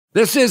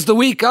This is the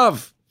week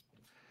of.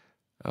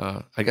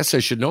 I guess I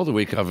should know the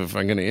week of if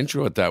I'm going to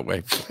intro it that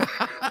way.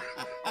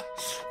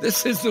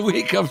 This is the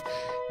week of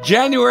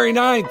January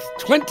 9th,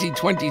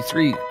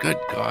 2023. Good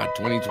God,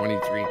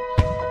 2023.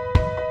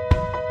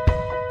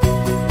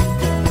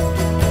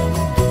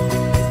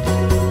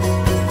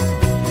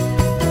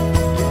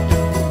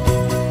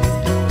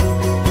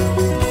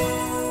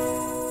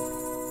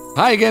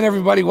 Hi again,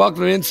 everybody.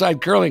 Welcome to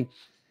Inside Curling.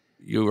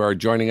 You are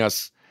joining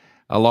us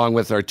along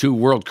with our two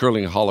World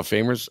Curling Hall of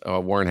Famers,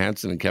 Warren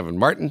Hansen and Kevin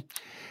Martin.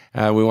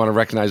 We want to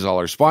recognize all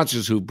our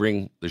sponsors who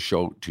bring the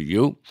show to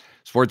you.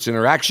 Sports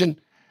Interaction,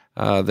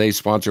 they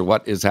sponsor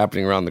what is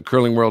happening around the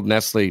curling world.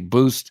 Nestle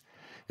Boost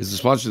is the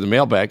sponsor of the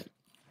mailbag,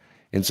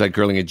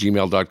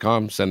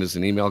 insidecurling@gmail.com. Send us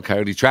an email.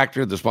 Coyote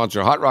Tractor, the sponsor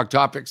of Hot Rock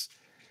Topics.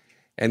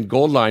 And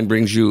Goldline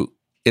brings you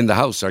in the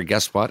house, our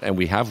guest spot, and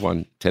we have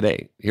one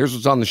today. Here's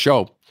what's on the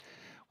show.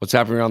 What's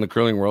happening around the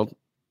curling world.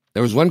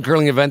 There was one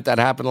curling event that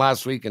happened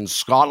last week in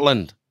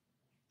Scotland,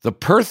 the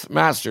Perth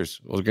Masters.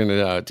 We're going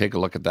to take a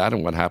look at that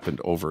and what happened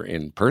over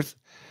in Perth.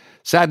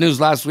 Sad news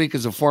last week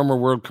is a former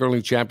world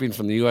curling champion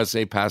from the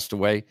USA passed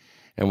away,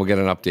 and we'll get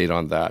an update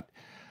on that.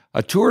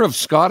 A tour of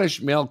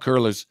Scottish male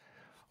curlers.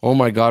 Oh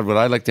my God, would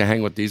I like to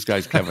hang with these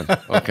guys, Kevin?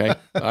 Okay,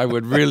 I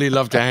would really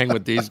love to hang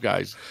with these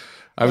guys.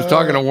 I was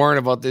talking to Warren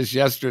about this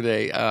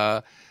yesterday.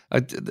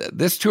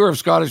 This tour of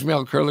Scottish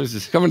male curlers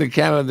is coming to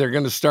Canada. They're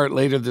going to start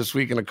later this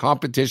week in a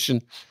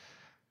competition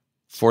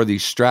for the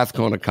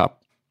Strathcona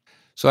Cup.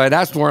 So I'd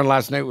asked Warren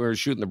last night, we were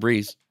shooting the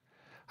breeze.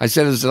 I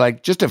said, is it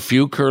like just a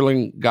few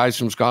curling guys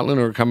from Scotland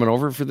who are coming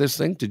over for this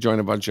thing to join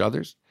a bunch of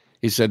others?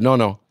 He said,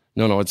 no.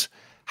 It's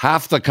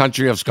half the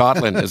country of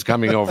Scotland is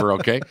coming over,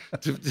 okay,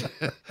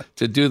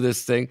 to do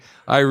this thing.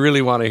 I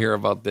really want to hear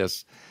about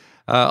this.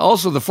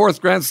 Also, the fourth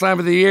Grand Slam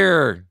of the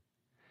year.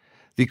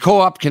 The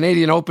Co-op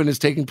Canadian Open is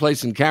taking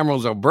place in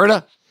Camrose,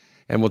 Alberta,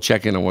 and we'll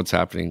check in on what's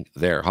happening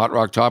there. Hot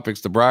Rock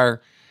Topics, the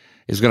Briar,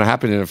 is going to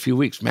happen in a few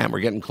weeks. Man,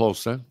 we're getting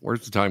close, huh?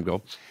 Where's the time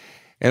go?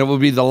 And it will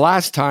be the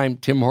last time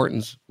Tim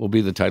Hortons will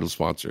be the title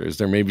sponsor. Is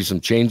there maybe some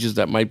changes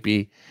that might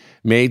be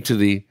made to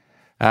the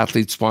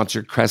athlete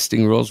sponsor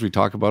cresting rules? We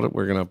talk about it.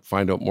 We're going to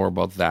find out more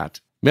about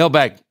that.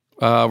 Mailbag.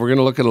 We're going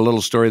to look at a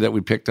little story that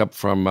we picked up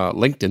from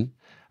LinkedIn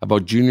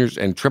about juniors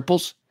and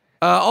triples.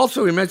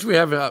 Also, we mentioned we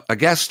have a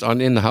guest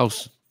on In the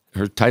House.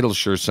 Her title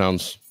sure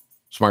sounds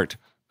smart.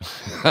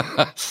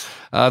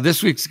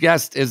 This week's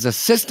guest is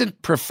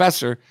Assistant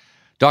Professor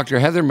Dr.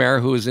 Heather Mair,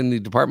 who is in the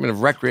Department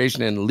of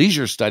Recreation and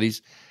Leisure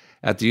Studies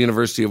at the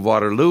University of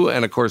Waterloo.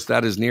 And, of course,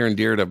 that is near and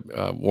dear to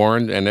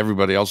Warren and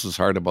everybody else's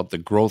heart about the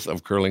growth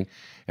of curling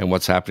and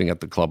what's happening at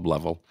the club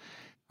level.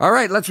 All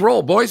right, let's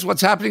roll, boys. What's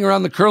happening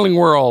around the curling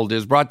world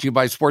is brought to you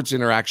by Sports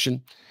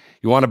Interaction.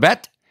 You want to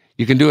bet?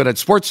 You can do it at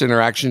Sports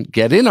Interaction.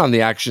 Get in on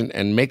the action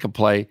and make a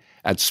play.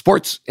 At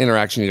Sports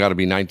Interaction, you got to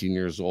be 19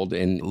 years old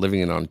and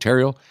living in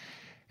Ontario.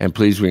 And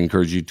please, we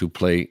encourage you to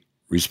play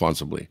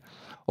responsibly.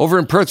 Over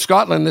in Perth,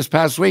 Scotland, this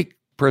past week,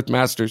 Perth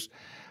Masters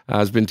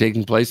has been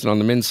taking place. And on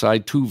the men's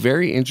side, two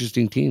very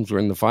interesting teams were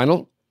in the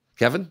final.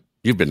 Kevin,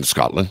 you've been to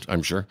Scotland,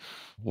 I'm sure.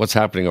 What's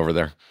happening over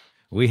there?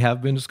 We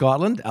have been to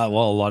Scotland. A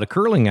lot of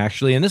curling,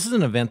 actually. And this is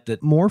an event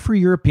that more for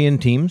European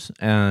teams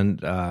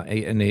and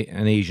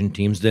Asian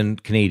teams than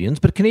Canadians.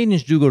 But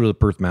Canadians do go to the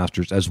Perth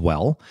Masters as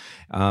well.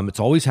 It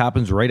always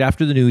happens right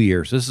after the new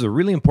year. So this is a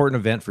really important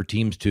event for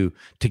teams to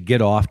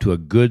get off to a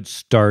good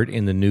start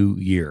in the new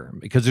year,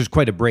 because there's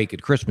quite a break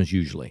at Christmas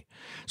usually.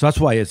 So that's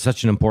why it's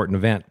such an important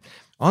event.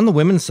 On the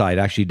women's side,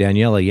 actually,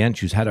 Daniela Jentsch,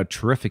 who's had a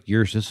terrific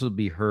year. So this will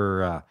be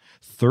her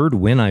third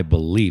win, I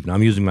believe. Now,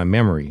 I'm using my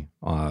memory,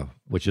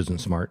 which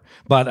isn't smart,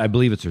 but I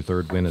believe it's her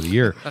third win of the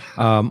year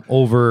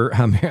over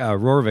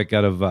Rorvik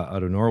out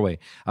of Norway.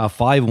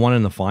 5-1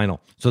 in the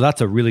final. So that's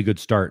a really good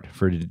start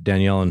for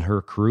Danielle and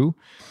her crew.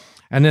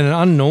 And then an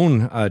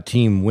unknown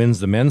team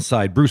wins the men's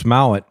side. Bruce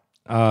Mowat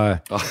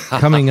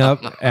coming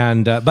up,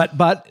 and but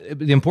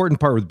the important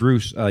part with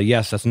Bruce,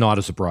 yes, that's not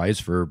a surprise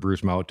for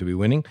Bruce Mowat to be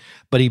winning,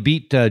 but he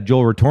beat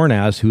Joel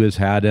Retornaz, who has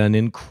had an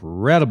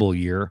incredible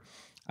year.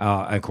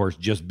 Of course,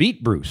 just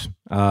beat Bruce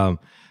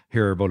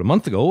here about a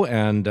month ago,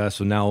 and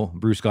so now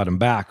Bruce got him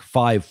back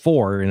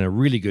 5-4 in a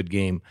really good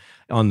game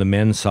on the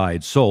men's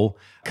side. So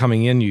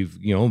coming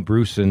in,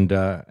 Bruce and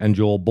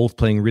Joel both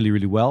playing really,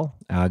 really well,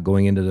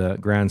 going into the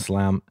Grand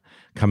Slam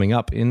coming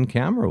up in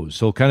Camrose.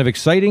 So kind of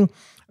exciting.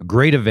 A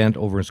great event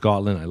over in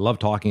Scotland. I love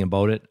talking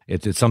about it.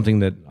 It's something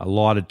that a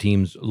lot of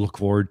teams look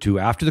forward to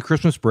after the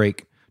Christmas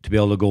break to be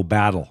able to go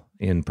battle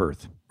in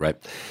Perth. Right.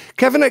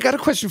 Kevin, I got a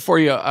question for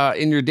you.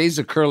 In your days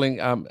of curling,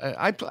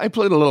 I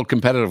played a little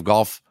competitive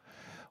golf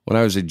when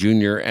I was a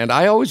junior, and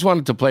I always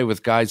wanted to play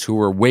with guys who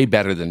were way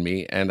better than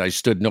me, and I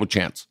stood no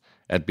chance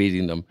at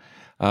beating them.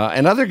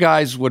 And other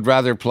guys would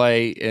rather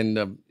play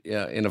in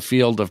a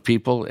field of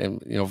people.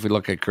 And, if we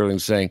look at curling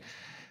saying,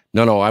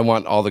 no, I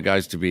want all the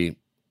guys to be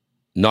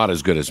not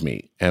as good as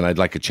me, and I'd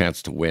like a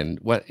chance to win.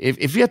 What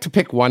if you had to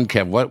pick one,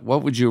 Kev?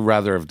 What would you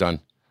rather have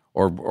done,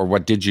 or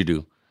what did you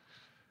do?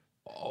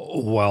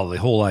 Well, the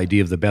whole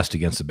idea of the best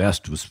against the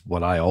best was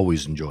what I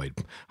always enjoyed.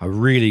 A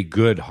really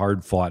good,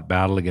 hard-fought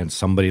battle against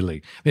somebody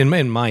like,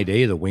 in my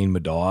day, the Wayne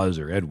Maddaws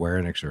or Ed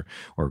Werenix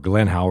or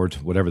Glenn Howard,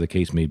 whatever the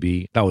case may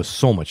be. That was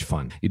so much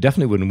fun. You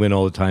definitely wouldn't win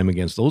all the time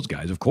against those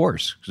guys, of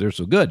course, because they're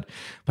so good.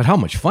 But how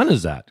much fun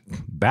is that?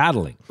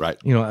 Battling. Right.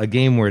 You know, a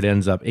game where it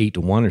ends up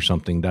 8-1 or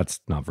something, that's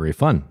not very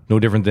fun. No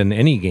different than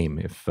any game.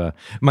 If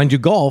mind you,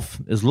 golf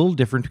is a little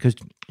different because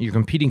you're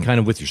competing kind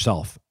of with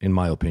yourself, in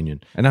my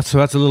opinion. And that's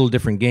a little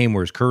different game,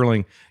 whereas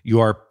curling, you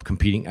are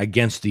competing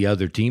against the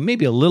other team,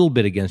 maybe a little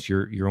bit against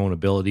your own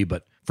ability,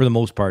 but for the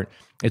most part,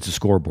 it's a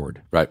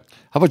scoreboard. Right.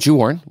 How about you,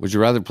 Warren? Would you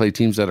rather play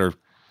teams that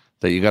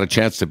you got a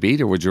chance to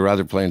beat, or would you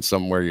rather play in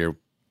some where you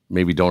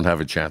maybe don't have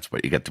a chance,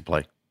 but you get to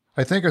play?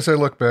 I think as I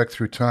look back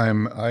through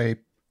time, I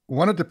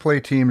wanted to play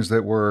teams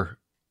that were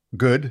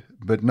good,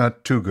 but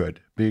not too good,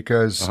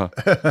 because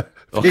Right,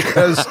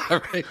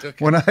 okay.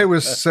 when I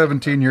was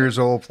 17 years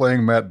old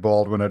playing Matt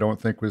Baldwin, I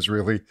don't think was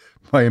really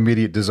my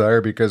immediate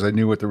desire, because I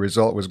knew what the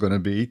result was going to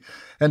be,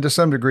 and to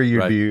some degree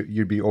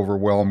you'd be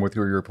overwhelmed with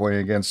who you're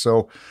playing against.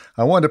 So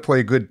I wanted to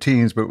play good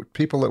teams, but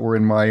people that were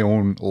in my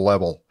own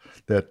level.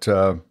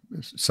 That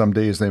some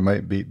days they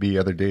might beat me,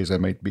 other days I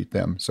might beat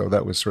them. So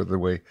that was sort of the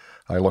way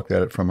I looked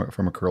at it from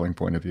a curling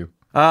point of view.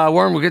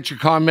 Warren, we'll get your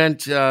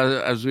comment.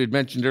 As we had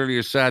mentioned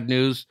earlier, sad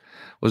news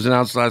was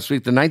announced last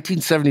week. The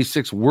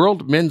 1976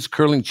 World Men's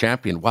Curling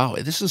Champion. Wow,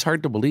 this is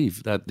hard to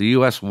believe that the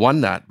U.S.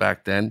 won that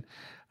back then.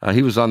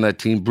 He was on that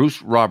team.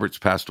 Bruce Roberts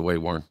passed away,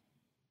 Warren.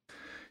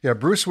 Yeah,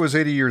 Bruce was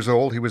 80 years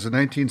old. He was the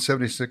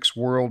 1976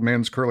 World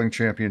Men's Curling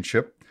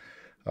Championship.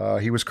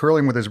 He was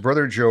curling with his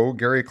brother Joe,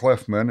 Gary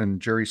Clefman,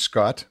 and Jerry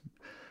Scott.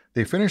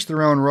 They finished the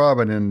round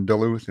robin in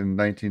Duluth in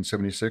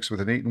 1976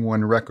 with an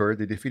 8-1 record.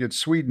 They defeated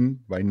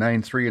Sweden by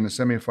 9-3 in the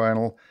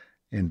semifinal,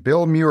 and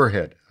Bill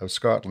Muirhead of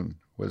Scotland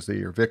was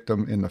their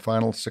victim in the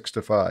final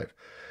 6-5.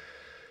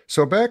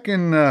 So back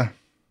in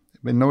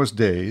those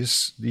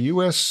days, the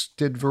U.S.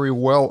 did very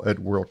well at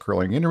World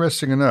Curling.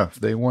 Interesting enough,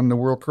 they won the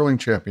World Curling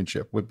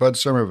Championship with Bud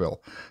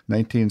Somerville,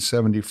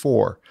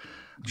 1974.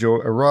 Joe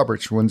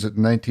Roberts wins it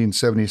in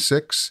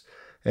 1976.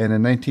 And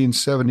in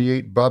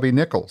 1978, Bobby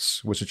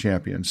Nichols was a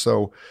champion.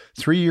 So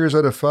 3 years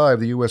out of 5,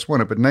 the U.S. won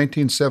it. But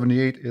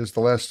 1978 is the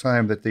last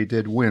time that they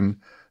did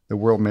win the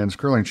World Men's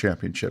Curling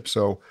Championship.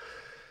 So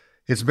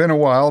it's been a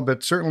while,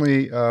 but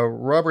certainly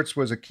Roberts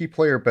was a key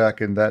player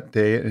back in that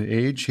day and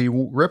age. He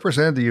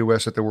represented the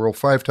U.S. at the World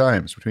 5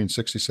 times between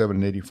 67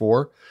 and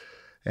 84.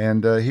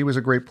 And he was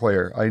a great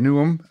player. I knew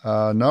him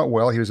not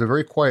well. He was a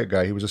very quiet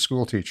guy. He was a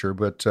school teacher,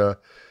 but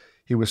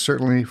he was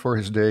certainly, for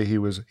his day, he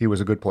was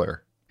a good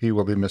player. He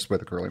will be missed by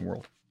the curling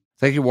world.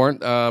 Thank you, Warren.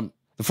 The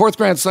fourth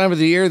Grand Slam of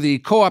the year, the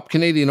Co-op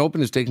Canadian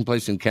Open, is taking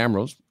place in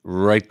Camrose,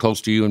 right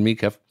close to you and me,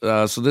 Kev.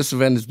 So this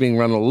event is being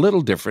run a little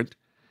different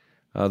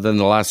than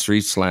the last 3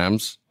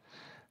 slams,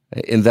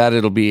 in that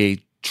it'll be a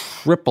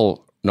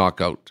triple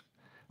knockout.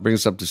 Bring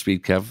us up to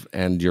speed, Kev,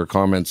 and your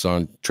comments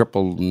on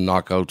triple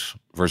knockout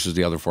versus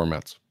the other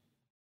formats.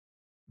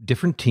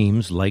 Different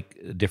teams like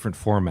different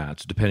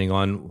formats depending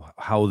on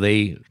how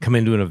they come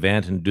into an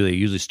event, and do they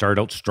usually start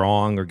out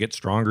strong or get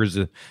stronger as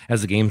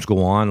the games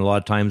go on. A lot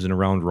of times in a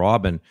round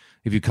robin,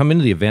 if you come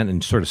into the event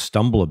and sort of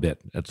stumble a bit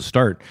at the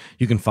start,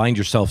 you can find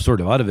yourself sort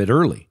of out of it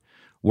early.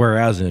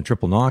 Whereas in a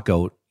triple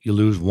knockout, you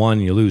lose 1,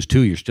 you lose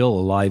 2, you're still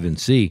alive in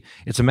C.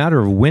 It's a matter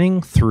of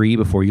winning 3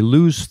 before you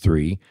lose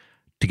 3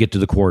 to get to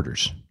the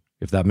quarters,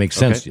 if that makes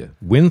sense to you.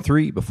 Win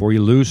 3 before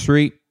you lose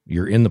 3.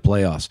 You're in the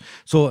playoffs.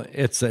 So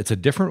it's a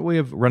different way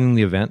of running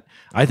the event.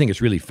 I think it's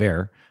really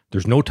fair.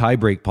 There's no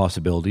tie-break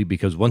possibility,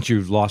 because once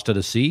you've lost at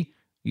a C,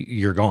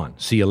 you're gone.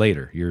 See you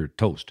later. You're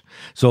toast.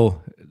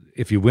 So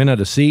if you win at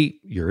a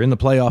C, you're in the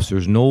playoffs.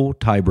 There's no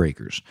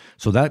tiebreakers.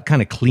 So that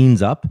kind of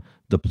cleans up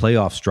the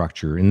playoff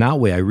structure. In that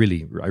way, I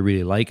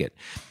really like it.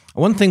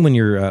 One thing when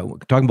you're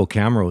talking about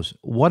Camrose,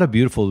 what a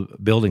beautiful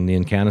building, the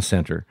Encana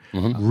Center.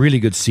 Mm-hmm. Really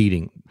good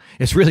seating.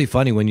 It's really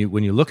funny when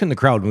you look in the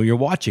crowd, when you're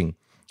watching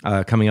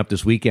coming up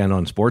this weekend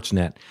on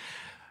Sportsnet,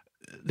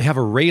 they have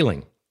a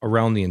railing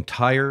around the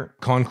entire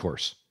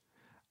concourse.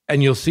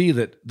 And you'll see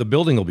that the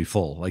building will be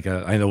full. Like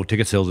I know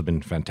ticket sales have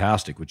been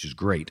fantastic, which is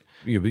great.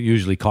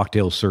 Usually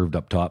cocktails served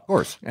up top. Of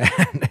course.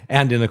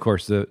 And then, of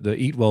course, the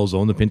Eat Well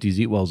zone, the Pinty's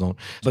Eat Well zone.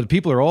 But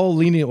people are all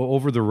leaning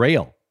over the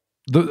rail.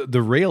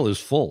 The rail is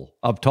full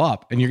up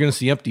top, and you're going to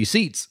see empty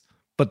seats.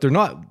 But they're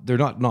not.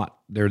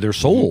 They're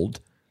sold.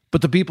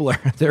 But the people are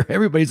there.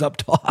 Everybody's up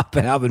top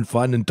having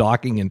fun and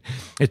talking, and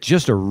it's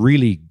just a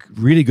really,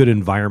 really good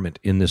environment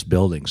in this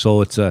building.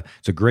 So it's a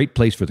great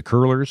place for the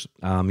curlers.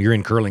 You're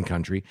in curling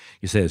country.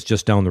 You say it's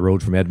just down the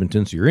road from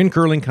Edmonton, so you're in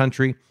curling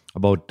country.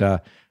 About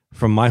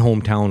from my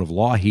hometown of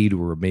Lougheed,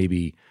 we're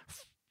maybe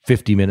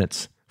 50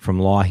 minutes from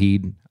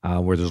Lougheed,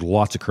 where there's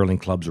lots of curling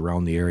clubs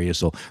around the area.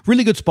 So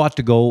really good spot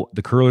to go.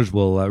 The curlers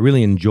will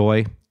really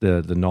enjoy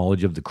the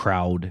knowledge of the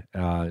crowd.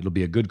 It'll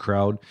be a good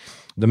crowd.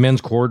 The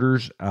men's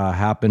quarters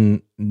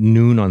happen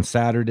noon on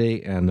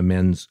Saturday, and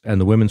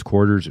the women's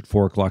quarters at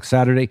 4:00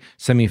 Saturday.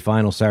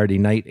 Semifinal Saturday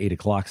night,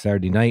 8:00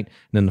 Saturday night,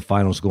 and then the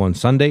finals go on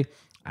Sunday.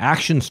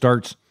 Action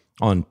starts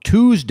on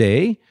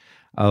Tuesday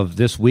of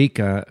this week,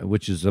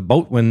 which is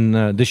about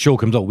when this show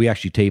comes out. We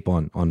actually tape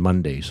on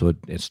Monday, so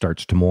it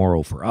starts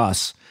tomorrow for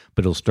us,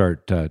 but it'll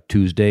start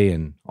Tuesday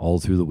and all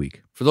through the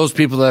week. For those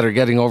people that are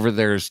getting over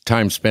their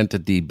time spent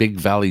at the Big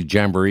Valley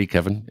Jamboree,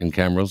 Kevin, in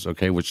Camrose,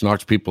 okay, which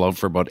knocks people out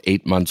for about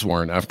 8 months,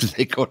 Warren, after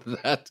they go to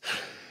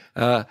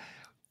that.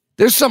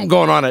 There's something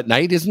going on at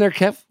night, isn't there,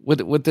 Kev,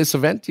 with this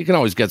event? You can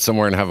always get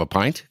somewhere and have a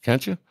pint,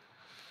 can't you?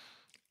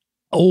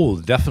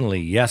 Oh, definitely,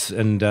 yes.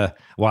 And,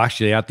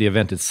 actually, at the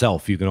event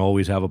itself, you can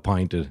always have a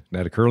pint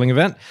at a curling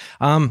event.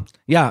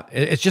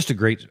 It's just a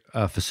great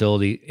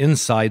facility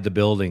inside the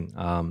building.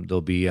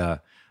 There'll be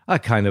a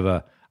kind of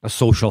a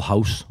social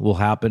house will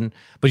happen.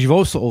 But you've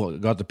also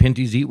got the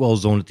Pinty's Eat Well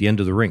zone at the end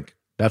of the rink.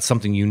 That's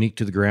something unique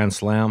to the Grand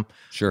Slam.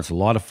 Sure. It's a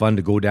lot of fun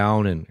to go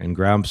down and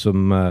grab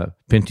some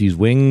Pinty's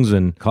wings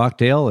and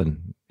cocktail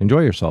and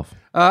enjoy yourself.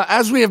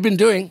 As we have been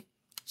doing,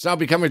 it's now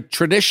become a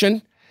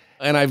tradition,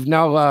 and I've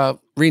now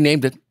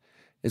renamed it.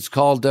 It's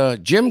called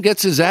Jim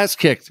Gets His Ass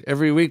Kicked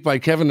every week by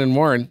Kevin and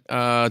Warren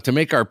to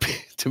make our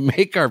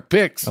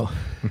picks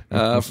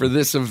for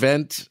this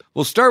event.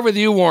 We'll start with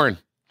you, Warren,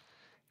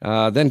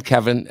 then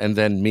Kevin, and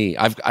then me.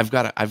 I've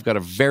got a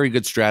very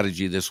good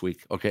strategy this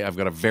week. Okay, I've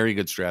got a very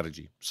good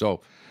strategy.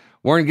 So,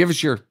 Warren, give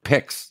us your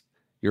picks,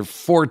 your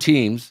 4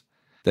 teams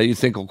that you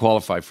think will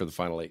qualify for the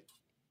Final 8.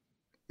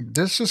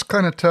 This is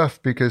kind of tough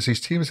because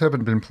these teams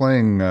haven't been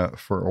playing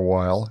for a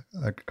while.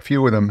 A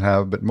few of them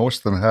have, but most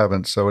of them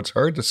haven't. So it's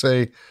hard to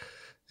say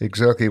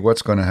exactly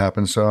what's going to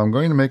happen. So I'm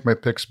going to make my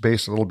picks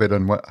based a little bit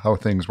on how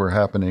things were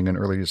happening in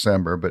early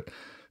December. But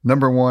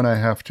number 1, I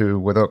have to,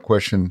 without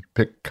question,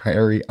 pick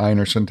Kairi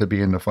Einarsson to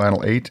be in the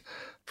Final 8.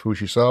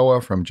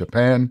 Fujisawa from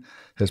Japan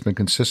has been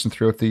consistent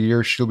throughout the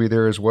year. She'll be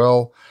there as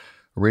well.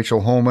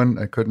 Rachel Homan,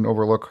 I couldn't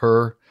overlook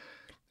her.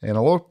 And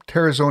although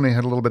Terrazzoni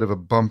had a little bit of a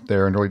bump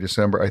there in early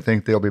December, I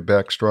think they'll be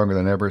back stronger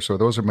than ever. So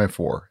those are my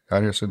 4.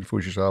 Einarsson,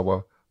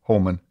 Fujisawa,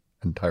 Homan,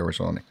 and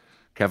Terrazzoni.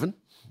 Kevin?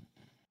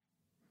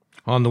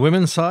 On the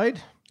women's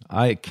side,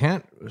 I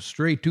can't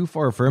stray too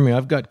far from me.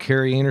 I've got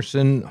Kairi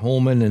Einarsson,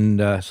 Homan, and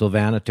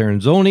Silvana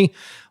Terrazzoni,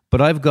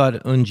 but I've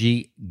got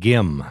Eunji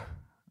Kim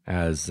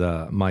as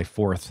my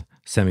 4th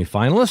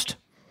semifinalist.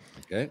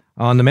 Okay.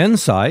 On the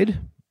men's side,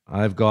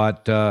 I've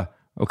got...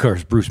 of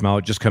course, Bruce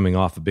Mouat just coming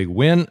off a big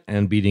win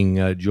and beating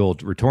Joel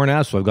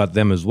Retornas, so I've got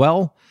them as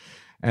well.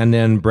 And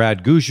then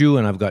Brad Gushue,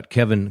 and I've got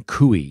Kevin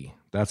Koe.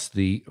 That's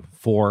the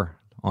 4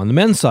 on the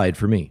men's side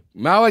for me.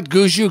 Mouat,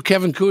 Gushue,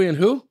 Kevin Koe, and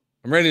who?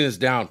 I'm writing this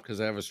down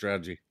because I have a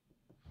strategy.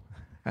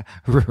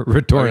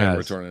 Retornas.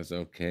 Retornas,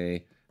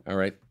 okay. All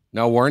right.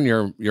 Now, Warren,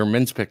 your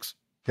men's picks.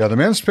 Yeah, the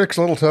men's pick's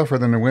a little tougher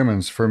than the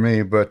women's for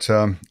me, but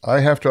I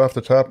have to off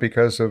the top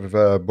because of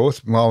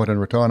both Mouat and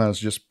Retornas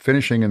just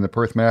finishing in the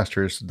Perth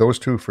Masters, those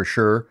 2 for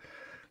sure.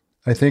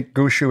 I think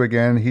Gushue,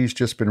 again, he's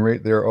just been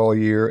right there all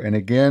year. And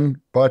again,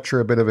 Botcher,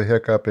 a bit of a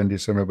hiccup in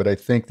December, but I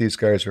think these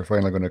guys are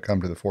finally going to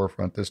come to the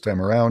forefront this time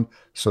around.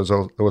 So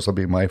those will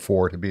be my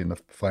 4 to be in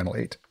the Final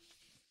 8.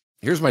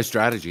 Here's my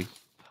strategy.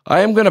 I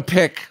am going to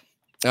pick,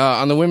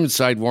 on the women's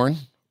side, Warren,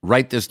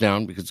 write this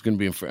down because it's going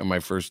to be in my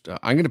first.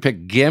 I'm going to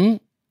pick Kim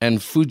and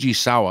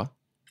Fujisawa,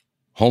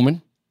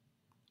 Homan,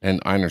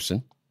 and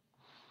Einarsson.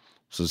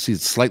 So see,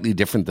 it's slightly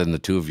different than the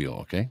 2 of you,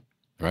 okay?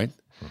 Right?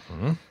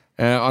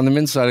 Mm-hmm. On the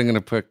men's side, I'm going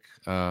to pick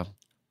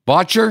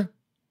Botcher,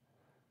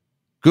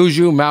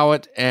 Gushue,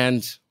 Mouat,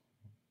 and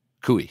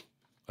Koe.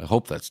 I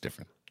hope that's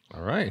different.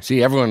 All right.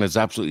 See, everyone is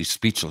absolutely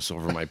speechless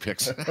over my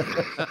picks.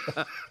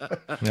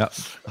 Yeah.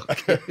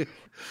 Okay.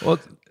 Well,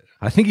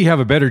 I think you have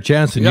a better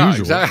chance than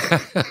usual.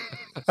 Exactly.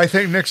 I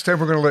think next time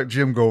we're going to let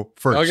Jim go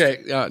first.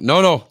 Okay.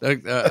 No.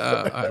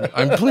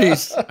 I'm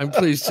pleased. I'm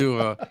pleased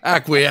to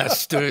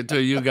acquiesce to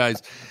you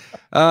guys.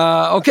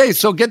 Okay,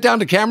 so get down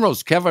to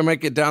Camrose. Kev, I might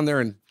get down there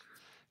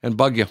and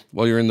bug you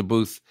while you're in the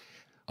booth.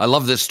 I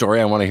love this story.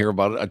 I want to hear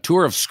about it. A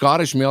tour of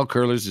Scottish male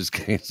curlers is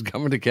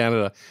coming to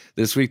Canada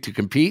this week to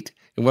compete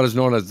in what is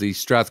known as the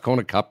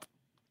Strathcona Cup.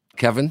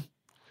 Kevin,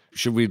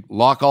 should we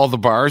lock all the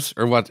bars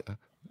or what?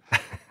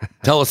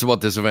 Tell us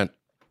about this event.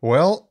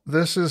 Well,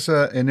 this is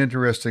an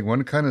interesting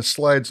one. It kind of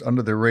slides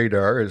under the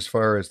radar as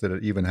far as that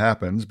it even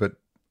happens. But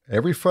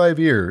every 5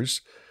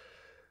 years,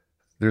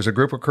 there's a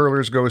group of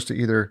curlers goes to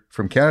either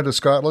from Canada to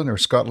Scotland or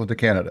Scotland to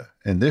Canada.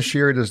 And this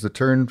year it is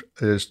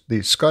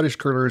the Scottish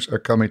curlers are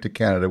coming to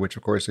Canada, which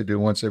of course they do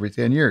once every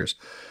 10 years.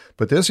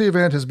 But this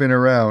event has been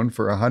around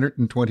for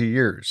 120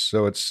 years.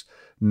 So it's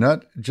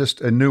not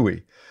just a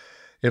newie.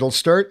 It'll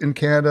start in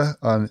Canada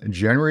on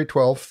January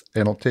 12th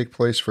and it'll take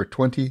place for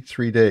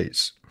 23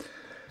 days.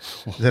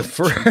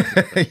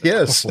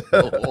 Yes.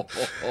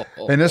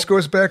 And this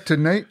goes back to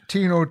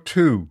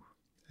 1902.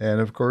 And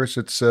of course,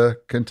 it's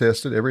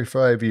contested every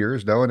 5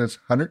 years, now in its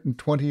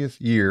 120th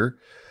year.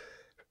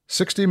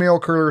 60 male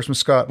curlers from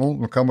Scotland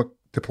will come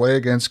to play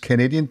against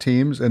Canadian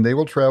teams, and they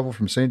will travel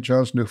from St.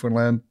 John's,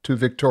 Newfoundland to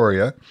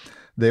Victoria.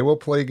 They will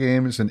play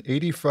games in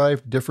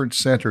 85 different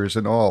centers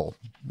in all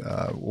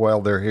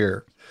while they're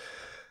here.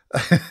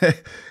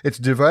 It's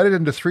divided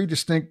into 3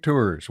 distinct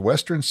tours,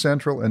 Western,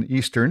 Central, and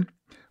Eastern,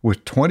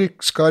 with 20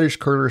 Scottish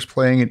curlers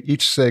playing in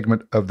each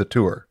segment of the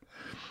tour.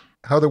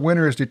 How the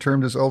winner is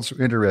determined is also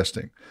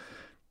interesting.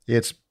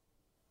 It's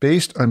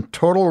based on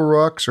total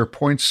rocks or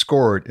points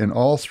scored in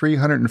all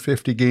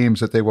 350 games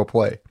that they will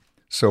play.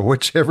 So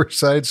whichever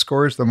side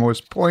scores the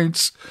most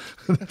points,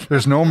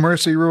 there's no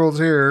mercy rules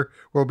here,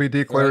 will be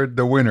declared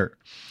the winner.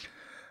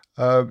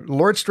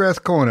 Lord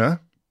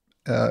Strathcona,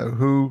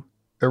 who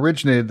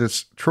originated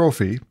this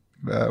trophy,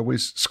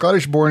 was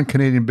Scottish-born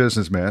Canadian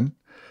businessman.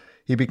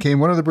 He became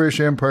one of the British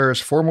Empire's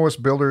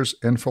foremost builders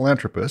and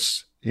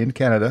philanthropists in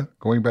Canada,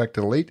 going back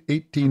to the late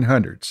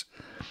 1800s.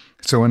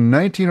 So in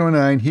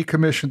 1909, he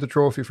commissioned the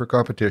trophy for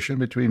competition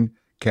between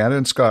Canada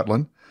and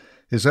Scotland.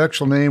 His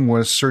actual name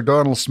was Sir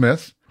Donald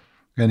Smith,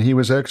 and he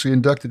was actually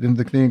inducted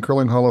into the Canadian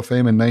Curling Hall of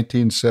Fame in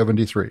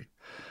 1973.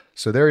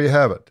 So there you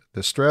have it.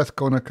 The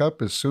Strathcona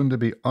Cup is soon to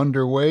be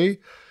underway.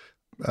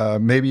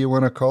 Maybe you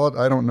want to call it,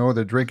 I don't know,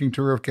 the Drinking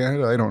Tour of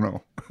Canada. I don't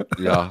know.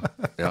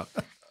 Yeah.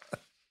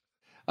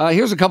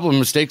 Here's a couple of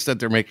mistakes that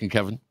they're making,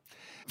 Kevin.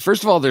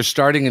 First of all, they're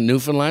starting in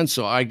Newfoundland,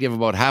 so I give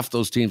about half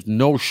those teams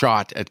no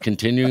shot at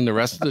continuing the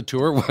rest of the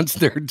tour once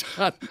they're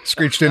done.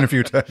 Screeched in a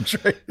few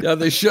times, right? Yeah,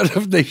 they should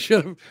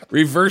have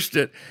reversed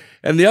it.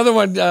 And the other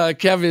one,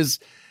 Kev, is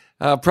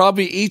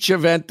probably each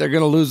event they're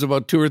going to lose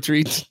about two or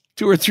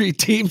three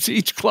teams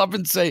each club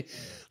and say,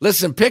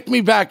 listen, pick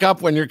me back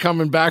up when you're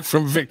coming back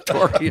from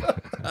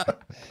Victoria.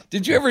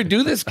 Did you ever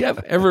do this,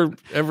 Kev?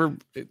 Ever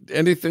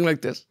anything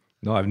like this?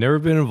 No, I've never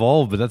been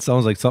involved, but that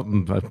sounds like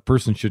something a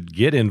person should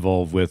get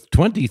involved with.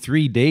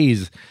 23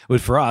 days,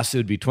 for us, it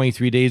would be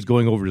 23 days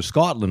going over to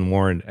Scotland,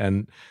 Warren.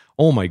 And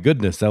oh my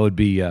goodness, that would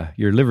be,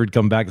 your liver would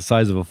come back the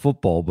size of a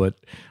football. But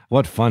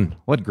what fun.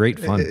 What great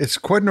fun. It's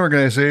quite an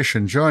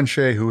organization. John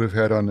Shea, who we've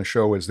had on the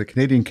show, is the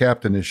Canadian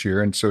captain this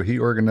year. And so he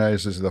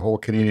organizes the whole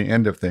Canadian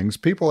end of things.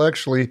 People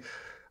actually...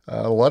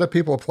 a lot of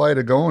people apply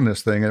to go on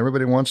this thing, and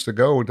everybody wants to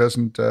go,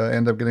 doesn't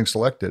end up getting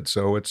selected.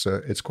 So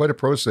it's quite a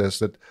process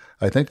that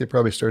I think they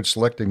probably started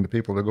selecting the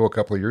people to go a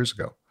couple of years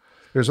ago.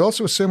 There's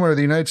also a similar,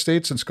 the United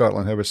States and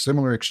Scotland have a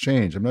similar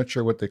exchange. I'm not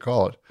sure what they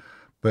call it,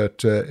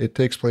 but it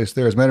takes place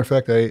there. As a matter of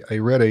fact, I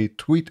read a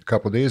tweet a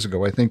couple of days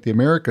ago. I think the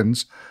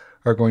Americans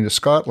are going to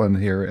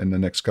Scotland here in the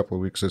next couple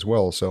of weeks as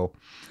well. So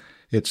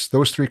it's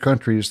those three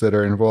countries that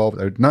are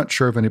involved. I'm not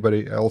sure if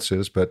anybody else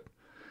is, but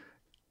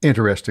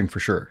interesting for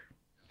sure.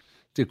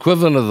 The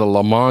equivalent of the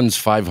Le Mans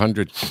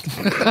 500.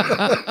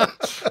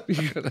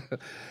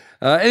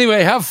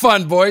 Anyway, have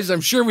fun, boys.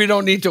 I'm sure we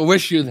don't need to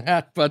wish you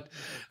that, but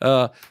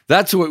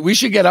that's what we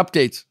should get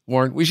updates,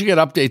 Warren. We should get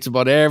updates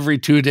about every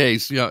 2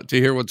 days, to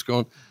hear what's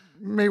going.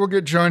 Maybe we'll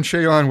get John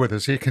Shea on with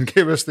us. He can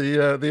give us the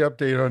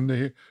update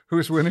on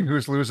who's winning,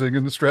 who's losing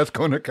in the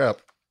Strathcona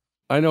Cup.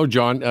 I know,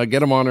 John.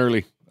 Get him on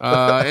early.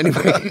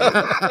 Anyway,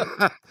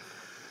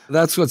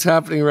 that's what's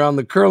happening around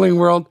the curling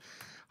world.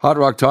 Hot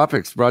Rock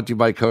Topics brought to you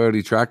by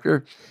Coyote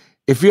Tractor.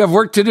 If you have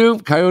work to do,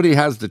 Coyote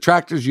has the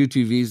tractors,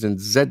 UTVs, and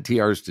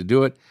ZTRs to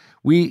do it.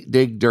 We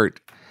dig dirt.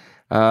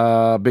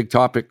 Big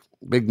topic,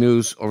 big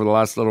news over the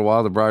last little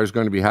while. The Brier is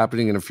going to be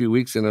happening in a few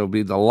weeks, and it'll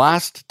be the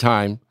last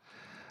time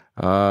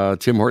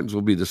Tim Hortons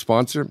will be the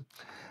sponsor.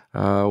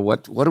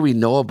 What do we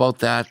know about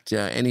that?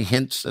 Any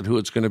hints at who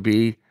it's going to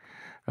be?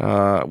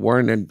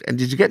 Warren, and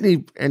did you get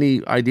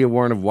any idea,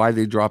 Warren, of why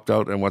they dropped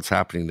out and what's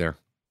happening there?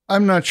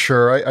 I'm not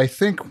sure. I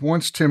think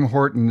once Tim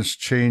Hortons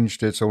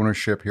changed its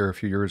ownership here a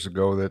few years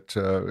ago, that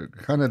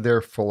kind of their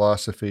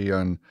philosophy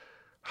on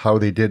how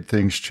they did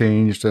things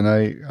changed. And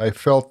I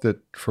felt that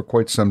for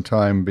quite some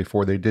time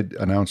before they did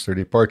announce their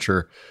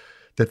departure,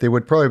 that they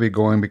would probably be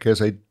going,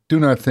 because I do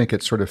not think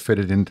it sort of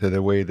fitted into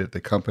the way that the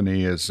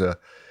company is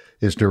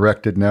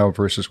directed now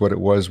versus what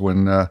it was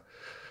when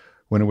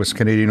it was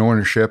Canadian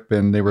ownership,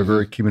 and they were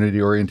very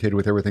community oriented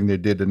with everything they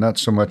did, and not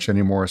so much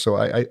anymore. So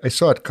I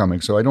saw it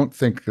coming. So I don't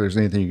think there's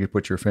anything you could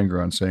put your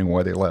finger on saying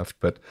why they left.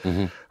 But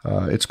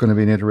it's going to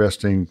be an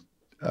interesting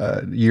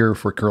year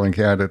for Curling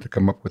Canada to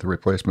come up with a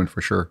replacement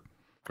for sure.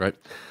 Right.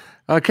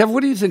 Kev,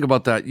 what do you think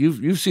about that?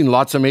 You've seen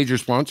lots of major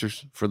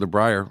sponsors for the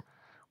Brier.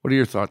 What are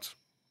your thoughts?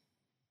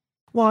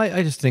 Well,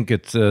 I just think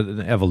it's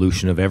an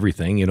evolution of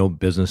everything.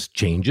 Business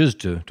changes,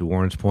 to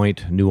Warren's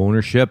point, new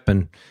ownership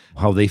and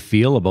how they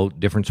feel about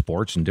different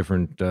sports and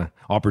different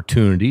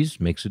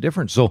opportunities makes a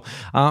difference. So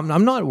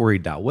I'm not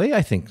worried that way.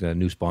 I think the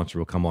new sponsor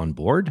will come on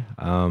board.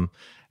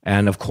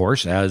 And of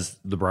course, as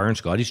the Brier and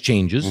Scotties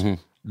changes,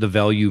 the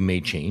value may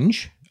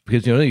change,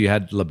 because, you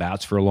had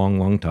Labatt's for a long,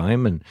 long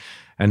time, and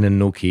then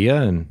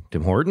Nokia and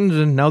Tim Hortons,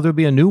 and now there'll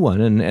be a new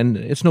one. And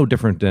it's no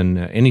different than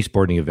any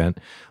sporting event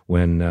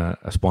when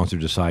a sponsor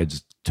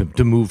decides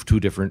to move to a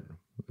different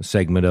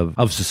segment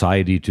of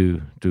society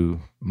to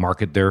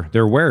market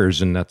their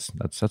wares, and that's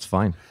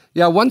fine.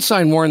 Yeah, one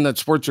sign, Warren, that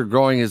sports are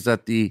growing is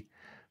that the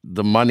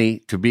money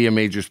to be a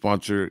major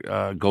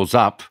sponsor goes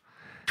up.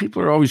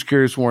 People are always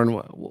curious, Warren,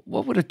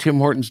 what would a Tim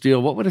Hortons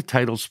deal, what would a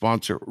title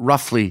sponsor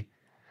roughly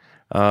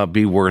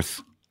be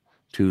worth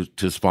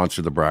to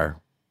sponsor the Brier?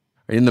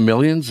 In the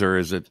millions, or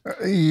is it?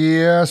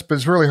 Yes, but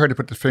it's really hard to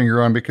put the finger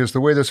on, because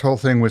the way this whole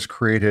thing was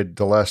created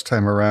the last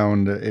time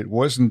around, it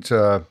wasn't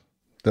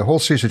the whole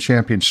Season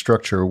Champions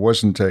structure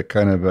wasn't a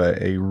kind of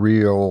a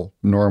real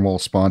normal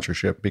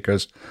sponsorship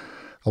because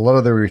a lot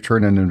of the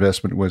return on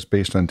investment was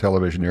based on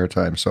television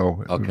airtime.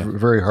 So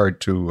very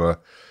hard to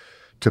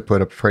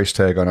put a price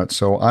tag on it.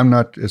 So I'm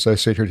not, as I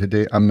sit here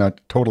today, I'm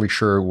not totally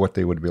sure what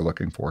they would be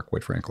looking for,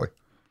 quite frankly.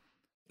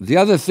 The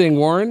other thing,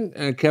 Warren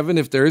and Kevin,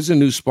 if there is a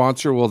new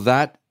sponsor, will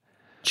that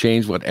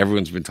change what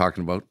everyone's been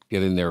talking about,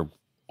 getting their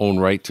own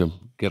right to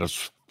get a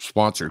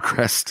sponsor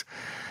crest?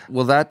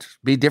 Will that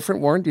be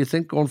different, Warren, do you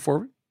think, going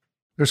forward?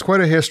 There's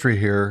quite a history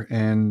here,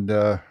 and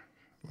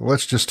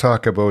let's just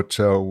talk about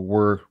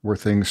where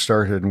things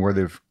started and where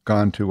they've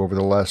gone to over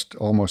the last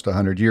almost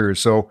 100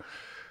 years. So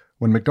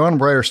when McDonald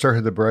Brier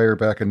started the Brier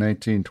back in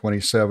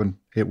 1927,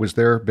 it was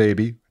their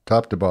baby,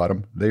 top to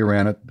bottom. They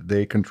ran it,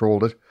 they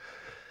controlled it.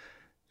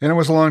 And it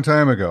was a long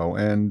time ago,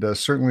 and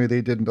certainly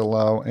they didn't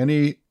allow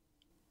any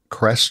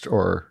crest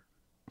or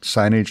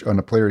signage on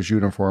a player's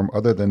uniform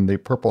other than the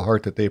Purple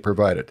Heart that they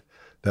provided.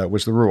 That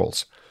was the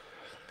rules.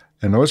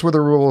 And those were the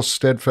rules,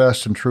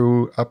 steadfast and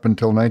true, up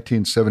until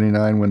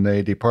 1979 when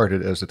they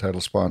departed as the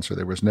title sponsor.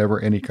 There was never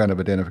any kind of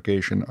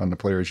identification on the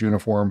player's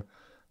uniform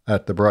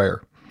at the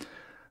Brier.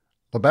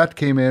 Labatt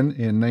came in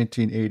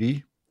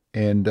 1980,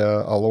 and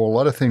although a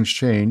lot of things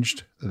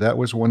changed, that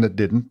was one that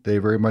didn't. They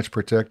very much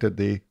protected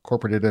the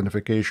corporate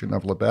identification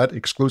of Labatt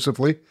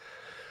exclusively.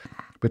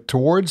 But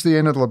towards the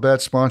end of the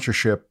Labatt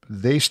sponsorship,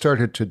 they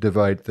started to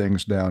divide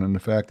things down in the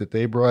fact that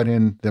they brought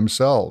in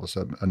themselves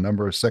a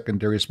number of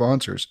secondary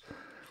sponsors.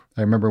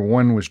 I remember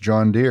one was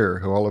John Deere,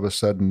 who all of a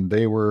sudden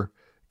they were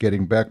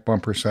getting back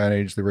bumper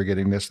signage, they were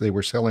getting this, they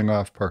were selling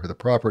off part of the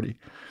property.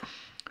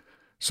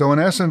 So in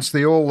essence,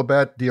 the old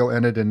Labatt deal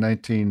ended in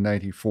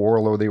 1994,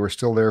 although they were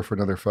still there for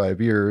another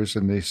 5 years,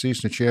 and the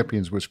Season of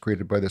Champions was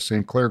created by the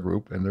St. Clair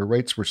Group, and their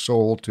rights were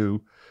sold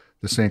to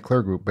the St.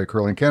 Clair Group by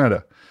Curling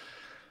Canada.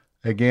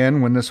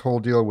 Again, when this whole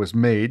deal was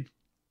made,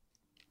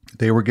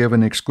 they were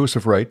given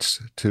exclusive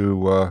rights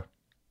to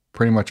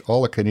pretty much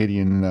all the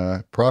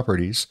Canadian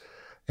properties.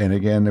 And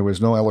again, there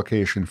was no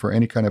allocation for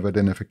any kind of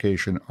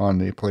identification on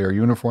the player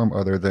uniform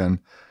other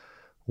than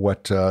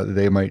what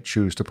they might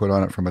choose to put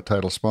on it from a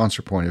title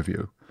sponsor point of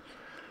view.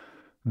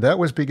 That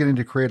was beginning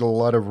to create a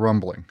lot of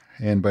rumbling.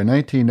 And by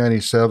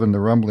 1997, the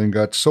rumbling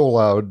got so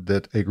loud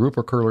that a group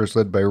of curlers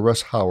led by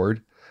Russ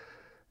Howard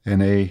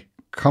and a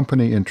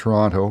company in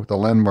Toronto, the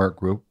Landmark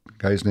Group,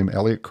 guy's named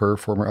Elliot Kerr,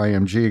 former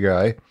IMG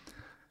guy,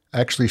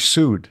 actually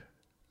sued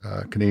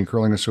Canadian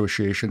Curling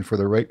Association for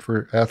the right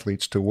for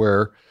athletes to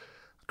wear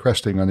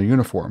cresting on the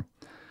uniform.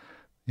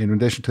 In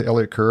addition to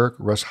Elliot Kerr,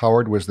 Russ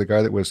Howard was the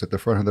guy that was at the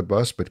front of the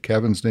bus, but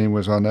Kevin's name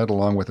was on that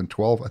along with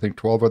 12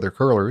 other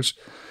curlers.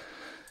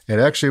 It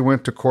actually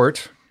went to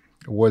court.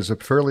 It was a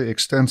fairly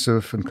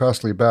extensive and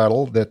costly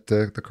battle that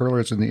the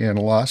curlers in the end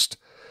lost,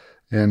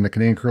 and the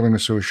Canadian Curling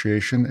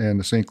Association and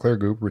the St. Clair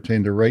Group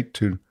retained the right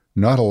to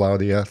not allow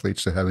the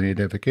athletes to have any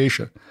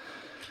identification.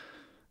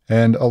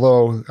 And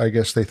although I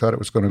guess they thought it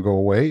was going to go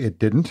away, it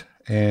didn't.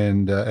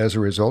 And as a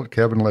result,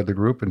 Kevin led the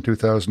group in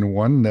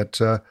 2001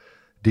 that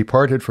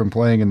departed from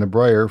playing in the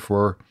Brier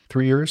for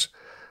 3 years.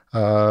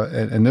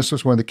 And this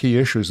was one of the key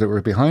issues that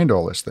were behind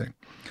all this thing.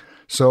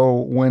 So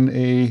when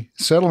a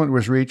settlement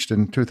was reached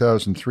in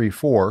 2003-04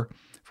 for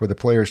the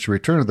players to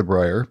return to the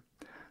Brier,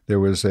 there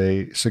was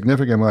a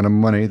significant amount of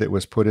money that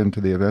was put into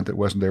the event that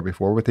wasn't there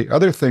before. But the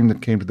other thing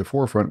that came to the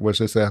forefront was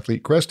this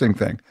athlete cresting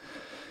thing.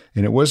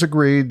 And it was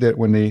agreed that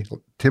when the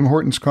Tim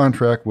Hortons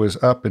contract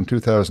was up in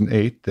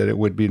 2008, that it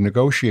would be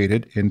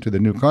negotiated into the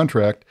new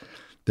contract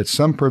that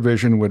some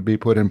provision would be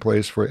put in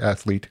place for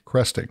athlete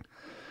cresting.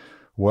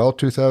 Well,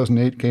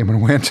 2008 came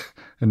and went,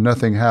 and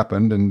nothing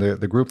happened, and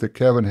the group that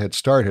Kevin had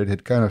started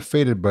had kind of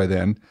faded by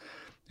then,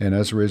 and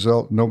as a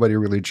result, nobody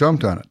really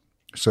jumped on it.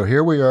 So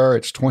here we are,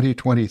 it's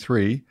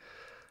 2023.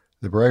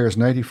 The Brier is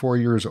 94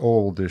 years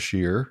old this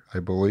year, I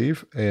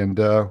believe, and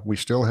we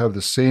still have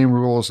the same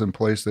rules in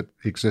place that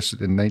existed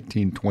in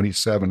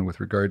 1927 with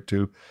regard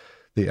to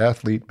the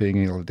athlete being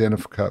able to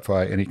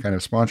identify any kind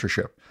of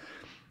sponsorship.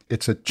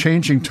 It's a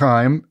changing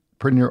time.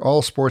 Pretty near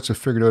all sports have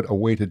figured out a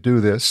way to do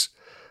this.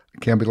 It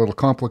can be a little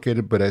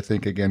complicated, but I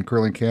think, again,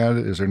 Curling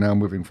Canada, as they're now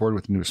moving forward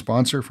with a new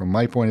sponsor, from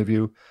my point of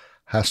view,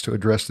 has to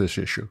address this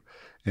issue.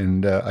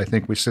 And I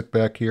think we sit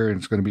back here, and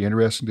it's going to be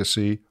interesting to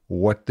see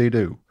what they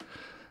do.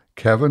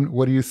 Kevin,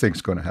 what do you think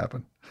is going to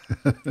happen?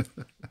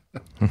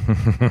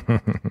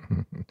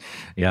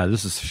 Yeah,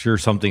 this is sure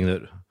something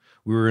that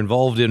we were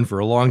involved in for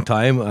a long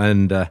time.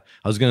 And I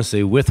was going to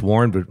say with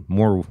Warren, but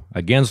more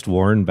against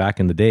Warren back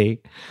in the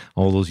day,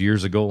 all those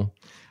years ago.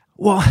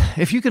 Well,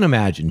 if you can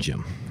imagine,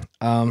 Jim,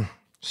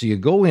 so you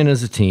go in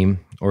as a team,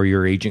 or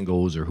your agent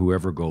goes, or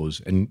whoever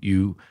goes, and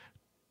you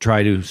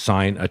try to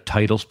sign a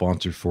title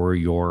sponsor for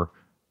your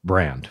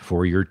brand,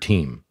 for your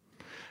team.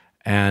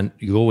 And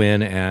you go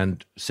in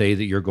and say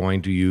that you're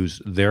going to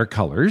use their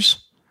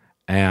colors,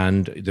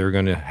 and they're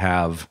going to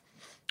have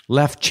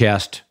left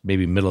chest,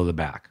 maybe middle of the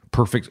back.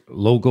 Perfect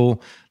logo.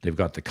 They've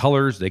got the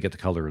colors. They get the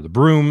color of the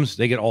brooms.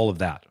 They get all of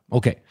that.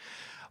 Okay.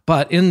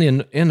 But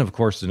in of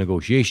course, the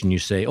negotiation, you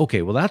say,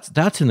 okay, well,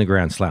 that's in the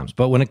Grand Slams.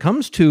 But when it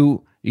comes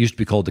to It used to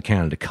be called the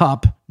Canada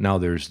Cup. Now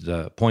there's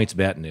the points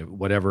bet and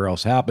whatever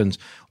else happens.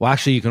 Well,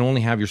 actually, you can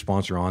only have your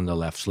sponsor on the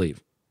left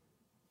sleeve.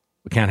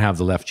 We can't have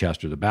the left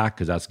chest or the back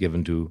because that's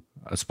given to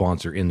a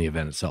sponsor in the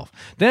event itself.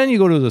 Then you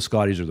go to the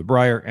Scotties or the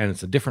Brier, and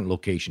it's a different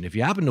location. If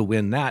you happen to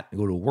win that and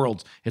go to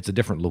Worlds, it's a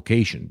different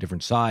location,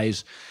 different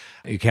size.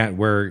 You can't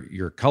wear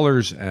your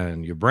colors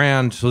and your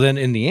brand. So then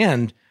in the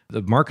end,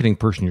 the marketing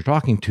person you're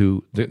talking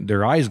to,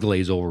 their eyes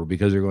glaze over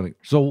because they're going,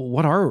 so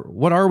what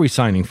are we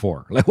signing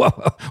for? Like,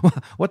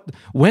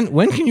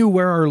 when can you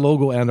wear our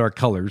logo and our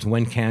colors?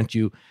 When can't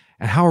you?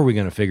 And how are we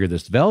going to figure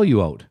this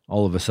value out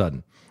all of a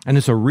sudden? And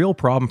it's a real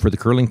problem for the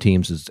curling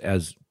teams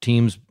as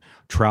teams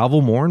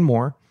travel more and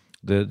more.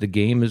 The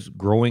game is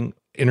growing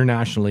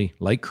internationally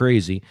like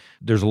crazy.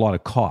 There's a lot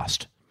of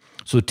cost.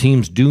 So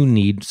teams do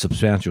need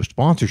substantial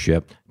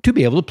sponsorship to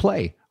be able to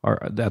play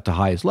at the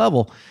highest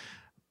level.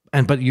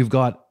 But you've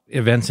got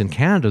events in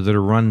Canada that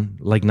are run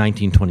like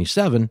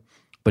 1927,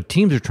 but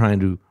teams are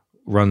trying to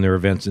run their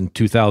events in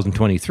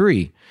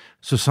 2023.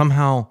 So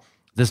somehow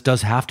this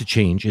does have to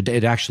change.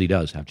 It actually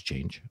does have to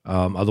change.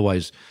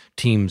 Otherwise,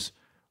 teams,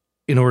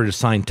 in order to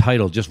sign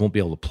title, just won't be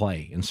able to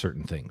play in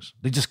certain things.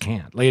 They just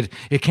can't. Like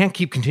it can't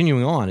keep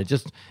continuing on. It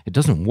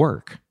doesn't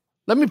work.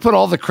 Let me put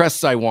all the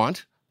crests I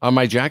want on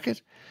my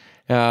jacket,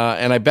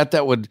 and I bet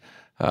that would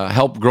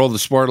help grow the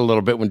sport a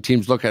little bit when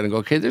teams look at it and go,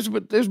 okay, there's a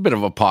bit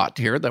of a pot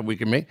here that we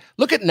can make.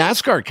 Look at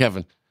NASCAR,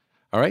 Kevin.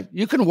 All right,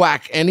 you can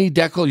whack any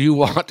decal you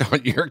want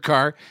on your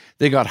car.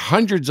 They got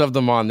hundreds of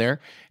them on there,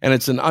 and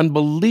it's an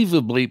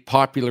unbelievably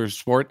popular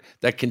sport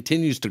that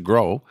continues to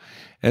grow.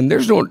 And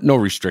there's no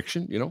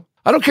restriction, you know.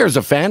 I don't care as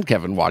a fan,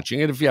 Kevin,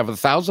 watching it, if you have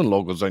 1,000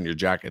 logos on your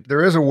jacket.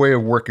 There is a way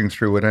of working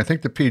through it, and I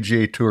think the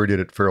PGA Tour did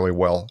it fairly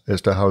well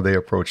as to how they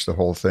approach the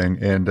whole thing.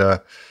 And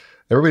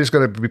everybody's got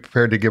to be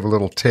prepared to give a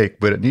little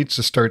take, but it needs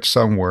to start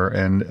somewhere,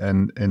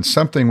 and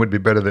something would be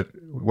better than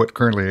what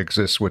currently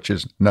exists, which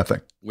is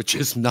nothing. Which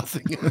is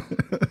nothing.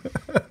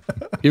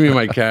 Give me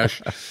my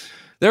cash.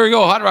 There we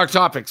go, Hot Rock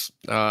Topics,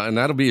 and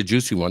that'll be a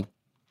juicy one.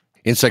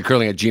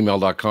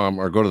 InsideCurling@gmail.com,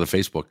 or go to the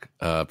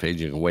Facebook page.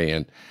 You can weigh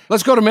in.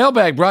 Let's go to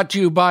Mailbag, brought to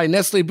you by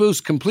Nestle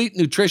Boost, complete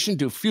nutrition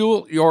to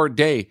fuel your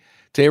day.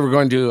 Today we're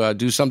going to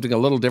do something a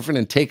little different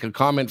and take a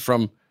comment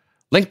from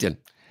LinkedIn. It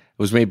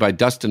was made by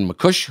Dustin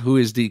McCush, who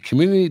is the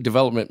Community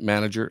Development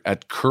Manager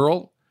at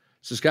Curl,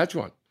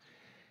 Saskatchewan.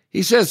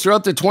 He says,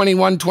 throughout the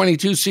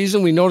 21-22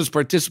 season, we noticed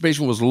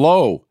participation was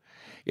low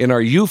in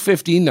our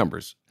U15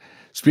 numbers.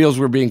 Spiels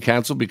were being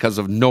canceled because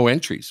of no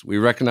entries. We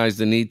recognize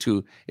the need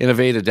to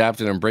innovate, adapt,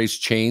 and embrace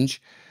change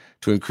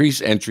to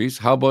increase entries.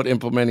 How about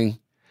implementing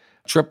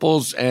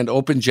triples and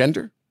open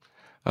gender,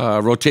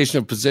 rotation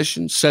of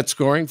positions, set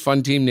scoring,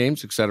 fun team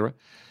names, etc.?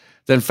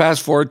 Then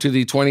fast forward to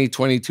the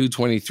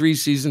 2022-23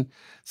 season.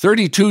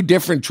 32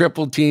 different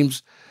triple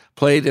teams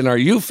played in our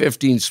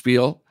U15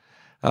 Spiel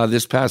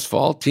this past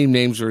fall. Team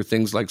names are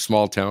things like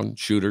Small Town,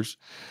 Shooters,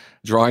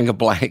 Drawing a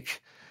Blank,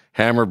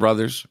 Hammer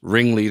Brothers,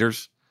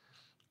 Ringleaders.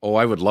 Oh,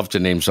 I would love to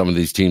name some of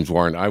these teams,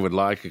 Warren.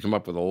 I could come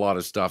up with a lot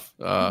of stuff.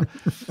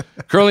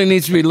 Curling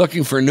needs to be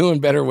looking for new and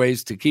better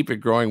ways to keep it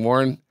growing.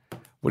 Warren,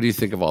 what do you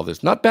think of all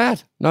this? Not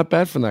bad. Not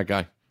bad from that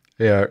guy.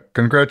 Yeah,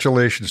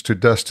 congratulations to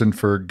Dustin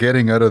for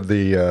getting out of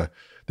the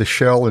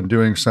shell and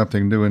doing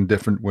something new and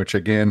different, which,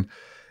 again,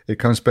 it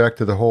comes back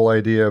to the whole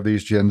idea of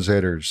these Gen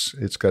Zers.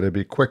 It's got to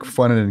be quick,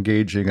 fun, and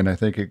engaging, and I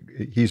think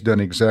he's done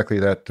exactly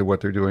that to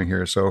what they're doing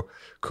here. So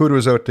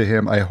kudos out to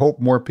him. I hope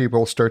more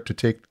people start to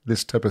take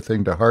this type of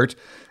thing to heart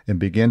and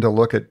begin to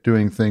look at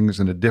doing things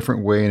in a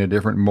different way, in a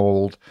different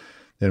mold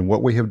than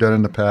what we have done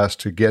in the past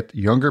to get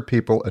younger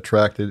people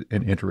attracted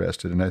and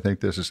interested. And I think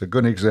this is a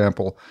good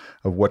example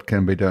of what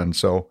can be done.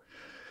 So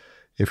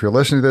if you're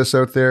listening to this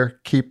out there,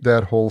 keep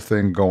that whole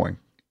thing going.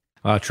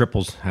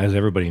 Triples, as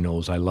everybody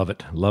knows, I love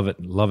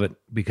it,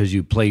 because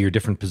you play your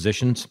different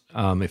positions.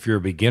 If you're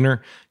a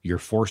beginner, you're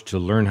forced to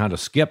learn how to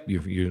skip.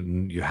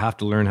 You have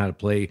to learn how to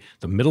play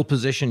the middle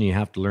position. You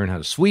have to learn how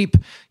to sweep.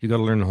 You got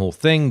to learn the whole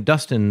thing.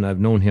 Dustin, I've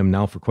known him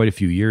now for quite a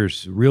few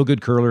years. Real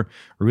good curler,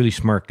 a really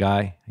smart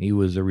guy. He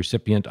was a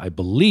recipient, I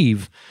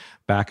believe,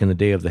 back in the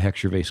day of the Heck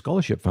Gervais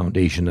Scholarship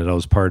Foundation that I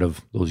was part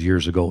of those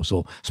years ago.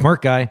 So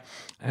smart guy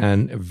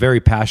and very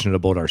passionate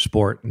about our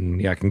sport.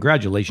 And yeah,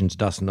 congratulations,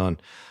 Dustin, on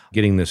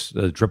getting this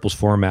triples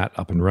format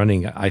up and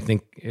running. I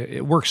think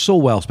it works so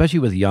well, especially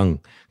with young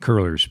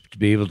curlers, to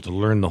be able to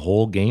learn the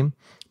whole game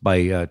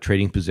by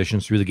trading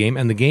positions through the game.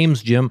 And the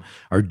games, Jim,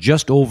 are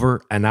just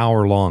over an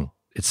hour long.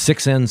 It's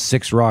 6 ends,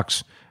 6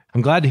 rocks.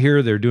 I'm glad to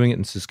hear they're doing it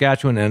in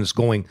Saskatchewan, and it's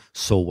going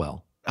so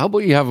well. How about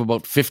you have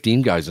about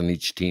 15 guys on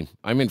each team?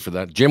 I'm in for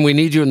that. Jim, we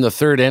need you in the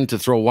third end to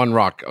throw 1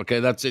 rock. Okay,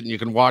 that's it, and you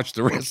can watch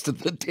the rest of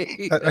the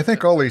day. I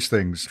think all these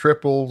things,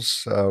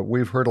 triples,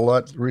 we've heard a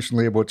lot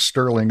recently about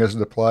Sterling as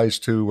it applies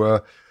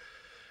to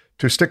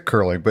stick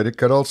curling, but it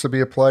could also be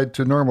applied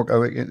to normal.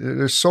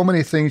 There's so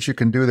many things you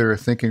can do there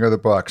thinking of the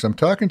box. I'm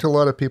talking to a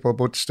lot of people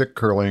about stick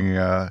curling,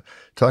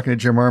 talking to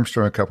Jim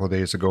Armstrong a couple of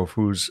days ago,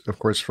 who's, of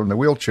course, from the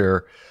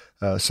wheelchair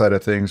side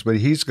of things, but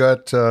he's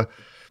got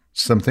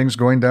some things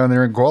going down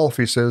there in Guelph.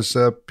 He says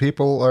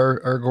people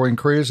are going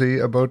crazy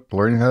about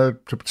learning how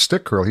to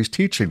stick curl. He's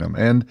teaching them.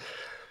 And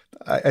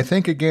I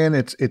think, again,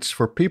 it's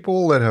for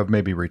people that have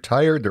maybe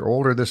retired, they're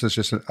older. This is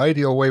just an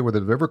ideal way where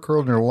they've ever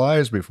curled in their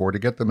lives before to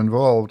get them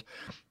involved.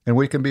 And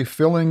we can be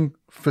filling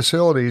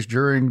facilities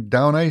during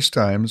down ice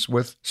times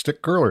with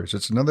stick curlers.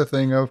 It's another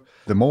thing of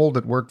the mold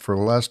that worked for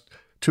the last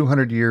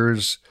 200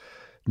 years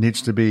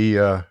needs to be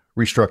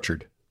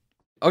restructured.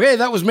 Okay,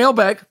 that was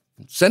Mailbag.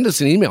 Send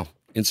us an email,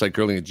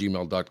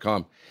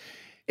 insidecurling@gmail.com.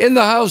 In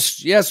the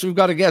house, yes, we've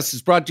got a guest.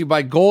 It's brought to you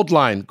by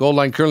Goldline.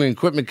 Goldline curling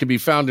equipment can be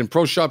found in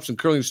pro shops and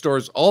curling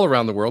stores all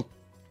around the world.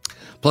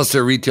 Plus,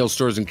 there are retail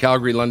stores in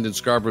Calgary, London,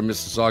 Scarborough,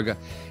 Mississauga,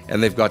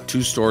 and they've got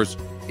 2 stores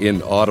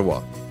in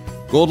Ottawa.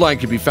 Goldline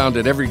can be found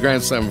at every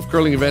Grand Slam of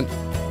curling event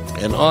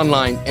and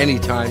online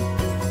anytime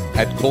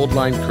at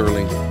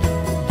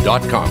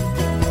goldlinecurling.com.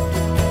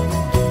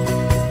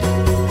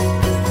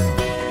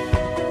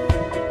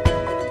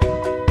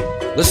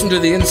 Listen to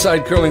the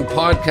Inside Curling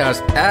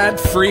podcast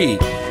ad-free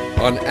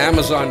on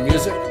Amazon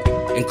Music,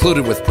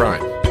 included with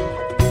Prime.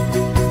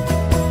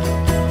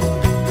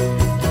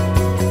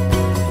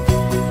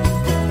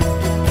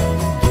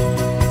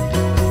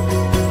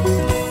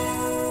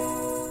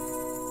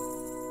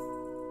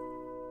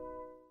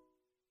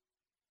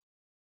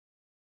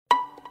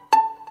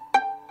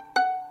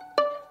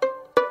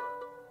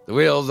 The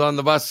wheels on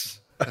the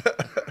bus.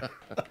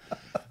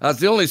 That's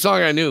the only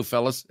song I knew,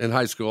 fellas, in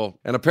high school.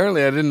 And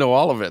apparently I didn't know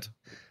all of it.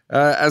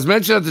 As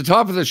mentioned at the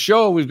top of the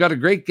show, we've got a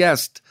great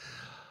guest.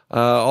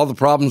 All the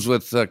problems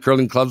with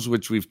curling clubs,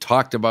 which we've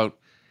talked about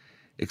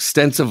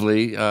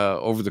extensively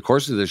over the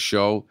course of this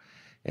show,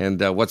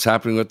 and what's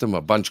happening with them.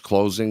 A bunch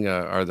closing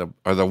are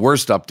the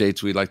worst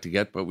updates we like to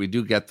get, but we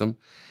do get them.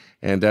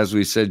 And as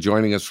we said,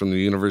 joining us from the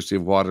University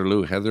of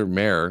Waterloo, Heather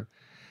Mair,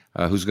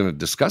 who's going to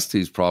discuss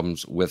these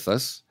problems with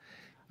us.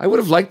 I would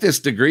have liked this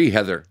degree,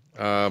 Heather.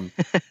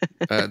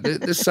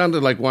 This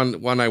sounded like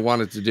one I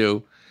wanted to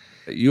do.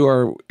 You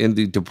are in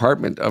the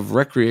Department of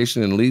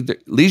Recreation and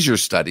Leisure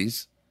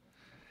Studies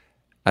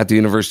at the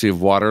University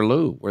of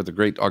Waterloo, where the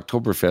great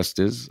Oktoberfest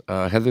is.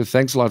 Heather,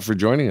 thanks a lot for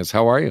joining us.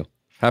 How are you?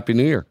 Happy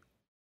New Year.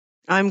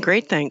 I'm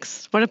great,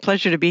 thanks. What a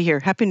pleasure to be here.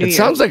 Happy New Year. It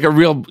sounds like a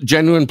real,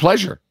 genuine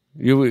pleasure.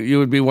 You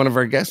would be one of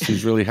our guests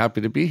who's really happy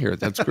to be here.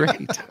 That's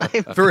great.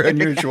 Very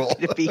unusual.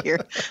 Happy to be here.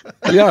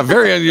 Yeah,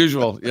 very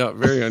unusual. Yeah,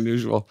 very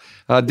unusual.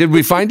 Did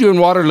we find you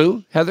in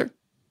Waterloo, Heather?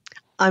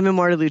 I'm in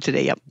Waterloo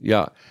today, yep.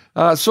 Yeah.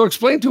 So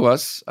explain to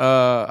us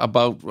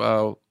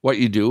about what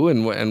you do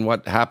and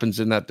what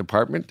happens in that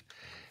department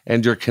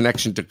and your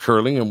connection to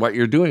curling and what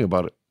you're doing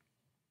about it.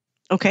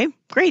 Okay,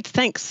 great.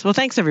 Thanks. Well,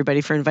 thanks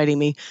everybody for inviting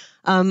me.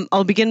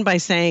 I'll begin by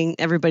saying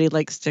everybody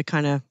likes to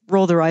kind of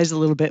roll their eyes a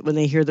little bit when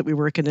they hear that we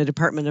work in the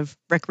Department of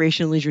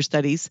Recreation and Leisure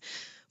Studies.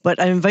 But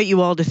I invite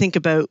you all to think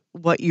about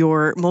what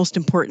your most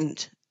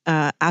important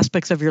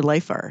aspects of your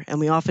life are. And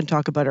we often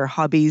talk about our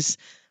hobbies,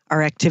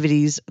 our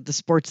activities, the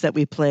sports that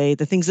we play,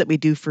 the things that we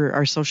do for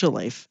our social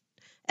life.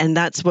 And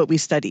that's what we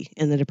study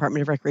in the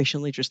Department of Recreation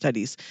and Leisure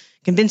Studies,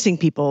 convincing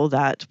people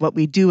that what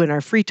we do in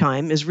our free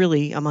time is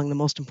really among the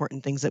most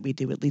important things that we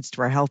do. It leads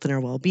to our health and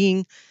our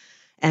well-being.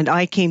 And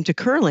I came to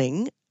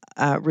curling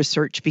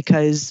research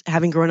because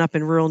having grown up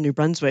in rural New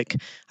Brunswick,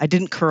 I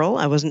didn't curl.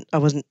 I wasn't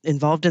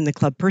involved in the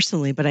club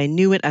personally, but I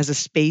knew it as a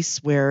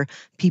space where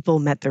people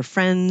met their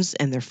friends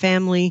and their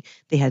family.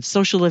 They had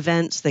social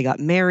events. They got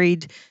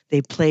married.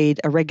 They played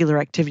a regular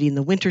activity in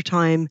the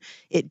wintertime.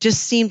 It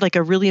just seemed like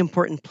a really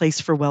important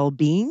place for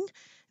well-being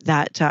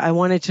that I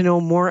wanted to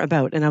know more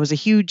about. And I was a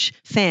huge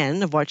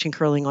fan of watching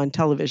curling on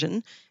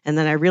television. And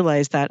then I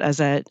realized that as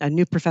a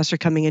new professor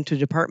coming into the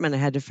department, I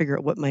had to figure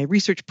out what my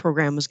research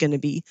program was going to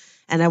be.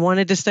 And I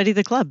wanted to study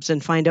the clubs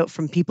and find out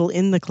from people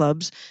in the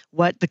clubs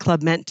what the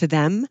club meant to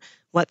them,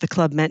 what the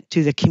club meant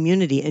to the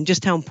community, and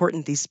just how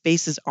important these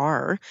spaces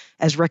are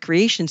as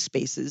recreation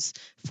spaces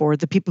for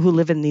the people who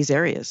live in these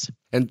areas.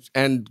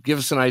 And give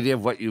us an idea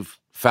of what you've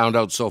found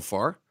out so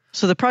far.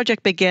 So the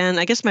project began,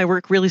 I guess my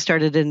work really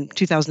started in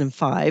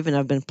 2005, and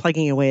I've been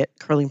plugging away at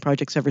curling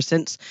projects ever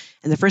since.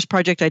 And the first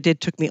project I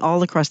did took me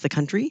all across the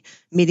country,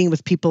 meeting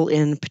with people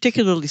in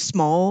particularly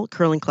small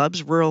curling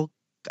clubs, rural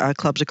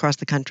clubs across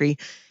the country,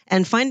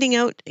 and finding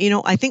out,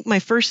 I think my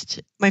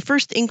first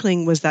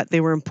inkling was that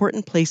they were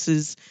important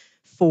places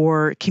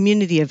for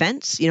community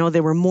events. They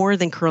were more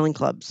than curling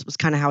clubs, was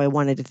kind of how I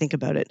wanted to think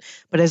about it.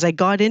 But as I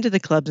got into the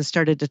clubs and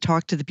started to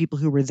talk to the people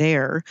who were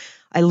there,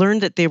 I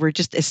learned that they were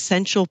just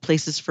essential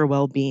places for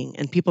well-being.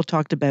 And people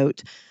talked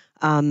about,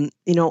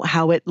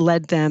 how it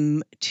led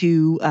them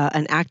to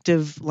an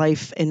active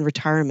life in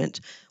retirement,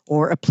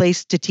 or a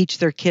place to teach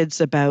their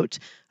kids about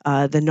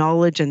the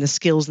knowledge and the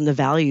skills and the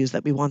values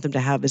that we want them to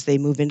have as they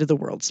move into the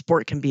world.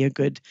 Sport can be a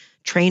good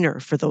trainer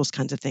for those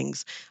kinds of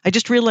things. I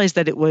just realized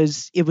that it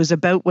was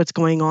about what's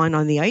going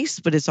on the ice,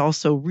 but it's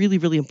also really,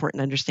 really important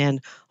to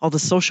understand all the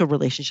social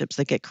relationships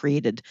that get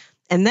created.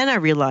 And then I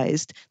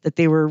realized that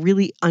they were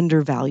really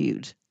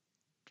undervalued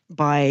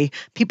by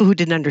people who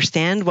didn't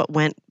understand what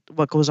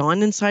what goes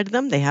on inside of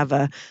them. They have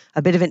a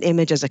bit of an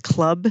image as a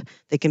club.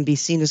 They can be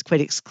seen as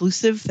quite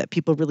exclusive, that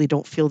people really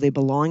don't feel they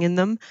belong in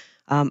them.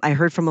 I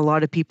heard from a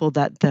lot of people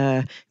that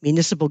the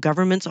municipal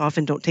governments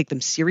often don't take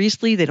them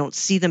seriously. They don't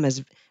see them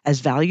as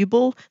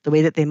valuable the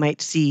way that they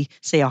might see,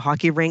 say, a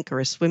hockey rink or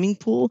a swimming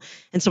pool.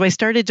 And so I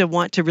started to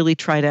want to really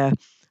try to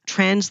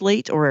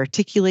translate or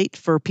articulate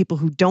for people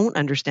who don't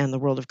understand the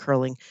world of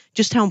curling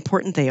just how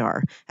important they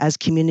are as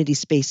community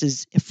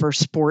spaces for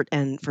sport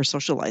and for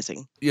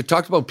socializing. You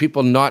talked about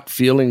people not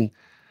feeling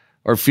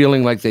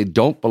like they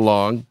don't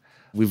belong.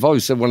 We've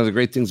always said one of the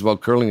great things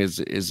about curling is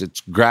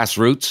its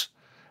grassroots.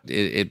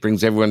 It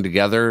brings everyone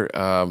together.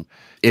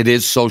 It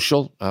is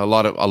social. A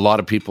lot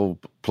of people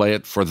play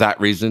it for that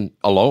reason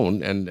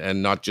alone,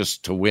 and not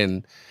just to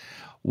win.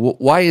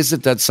 Why is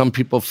it that some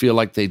people feel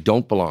like they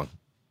don't belong?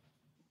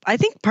 I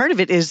think part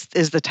of it is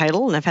the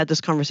title, and I've had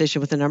this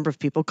conversation with a number of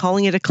people.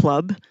 Calling it a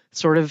club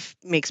sort of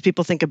makes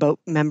people think about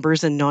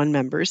members and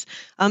non-members.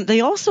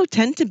 They also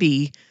tend to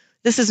be,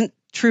 this isn't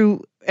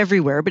true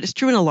everywhere, but it's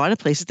true in a lot of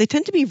places, they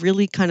tend to be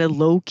really kind of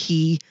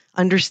low-key,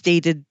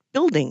 understated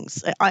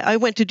buildings. I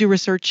went to do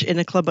research in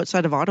a club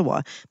outside of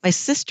Ottawa. My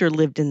sister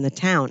lived in the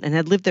town and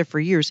had lived there for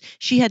years.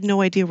 She had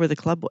no idea where the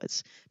club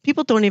was.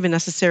 People don't even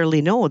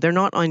necessarily know. They're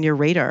not on your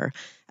radar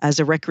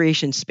as a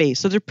recreation space.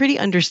 So they're pretty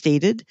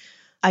understated.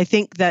 I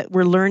think that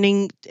we're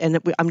learning, and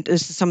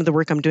this is some of the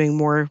work I'm doing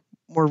more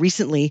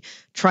recently,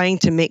 trying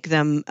to make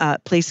them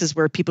places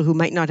where people who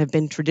might not have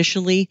been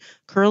traditionally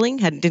curling,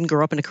 didn't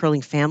grow up in a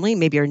curling family,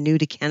 maybe are new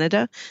to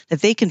Canada,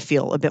 that they can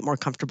feel a bit more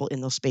comfortable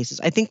in those spaces.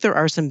 I think there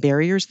are some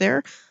barriers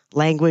there,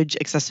 language,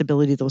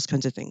 accessibility, those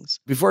kinds of things.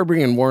 Before I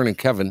bring in Warren and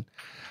Kevin,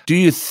 do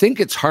you think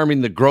it's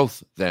harming the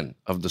growth then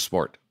of the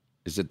sport?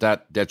 Is it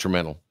that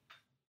detrimental?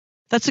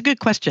 That's a good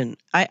question.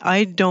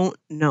 I don't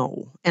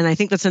know. And I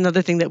think that's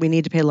another thing that we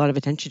need to pay a lot of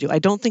attention to. I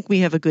don't think we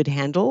have a good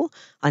handle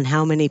on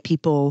how many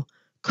people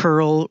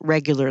curl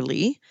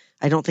regularly.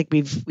 I don't think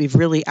we've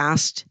really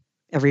asked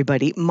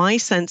everybody. My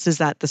sense is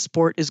that the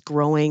sport is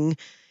growing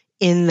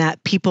in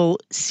that people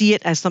see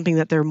it as something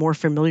that they're more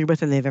familiar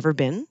with than they've ever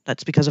been.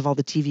 That's because of all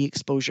the TV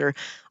exposure.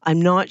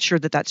 I'm not sure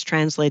that that's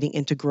translating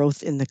into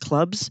growth in the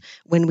clubs.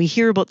 When we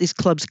hear about these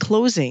clubs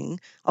closing,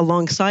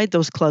 alongside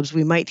those clubs,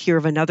 we might hear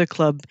of another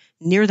club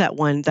near that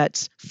one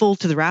that's full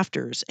to the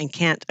rafters and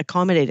can't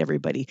accommodate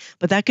everybody.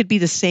 But that could be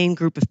the same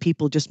group of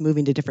people just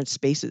moving to different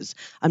spaces.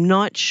 I'm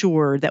not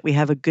sure that we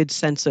have a good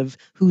sense of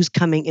who's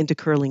coming into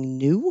curling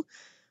new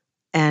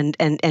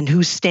and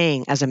who's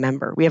staying as a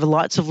member. We have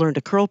lots of Learn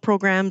to Curl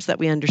programs that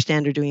we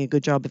understand are doing a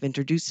good job of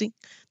introducing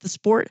the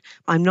sport.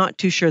 I'm not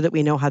too sure that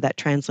we know how that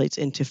translates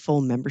into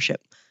full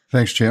membership.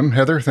 Thanks, Jim.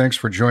 Heather, thanks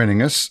for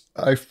joining us.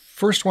 I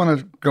first want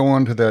to go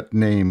on to that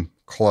name,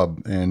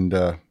 club, and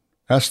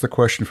ask the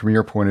question from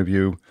your point of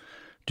view.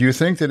 Do you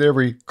think that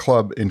every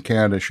club in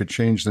Canada should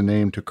change the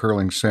name to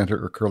Curling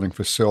Centre or Curling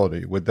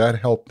Facility? Would that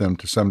help them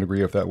to some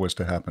degree if that was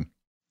to happen?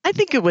 I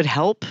think it would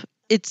help.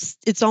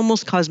 It's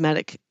almost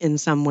cosmetic in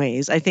some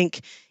ways. I think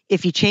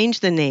if you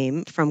change the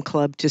name from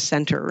club to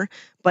center,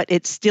 but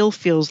it still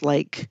feels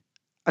like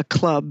a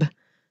club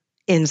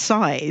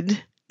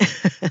inside,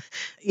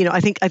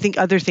 I think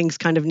other things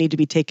kind of need to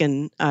be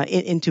taken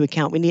into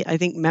account. I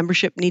think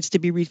membership needs to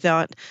be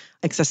rethought,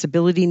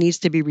 accessibility needs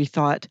to be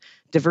rethought,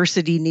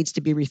 diversity needs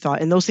to be rethought,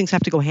 and those things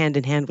have to go hand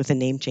in hand with a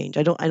name change.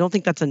 I don't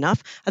think that's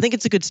enough. I think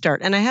it's a good start,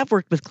 and I have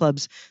worked with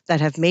clubs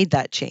that have made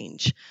that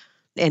change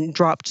and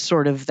dropped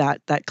sort of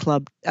that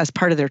club as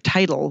part of their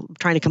title,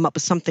 trying to come up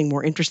with something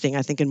more interesting,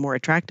 I think, and more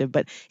attractive.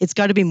 But it's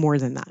got to be more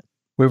than that.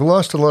 We've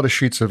lost a lot of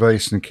sheets of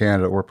ice in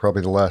Canada over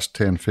probably the last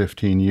 10,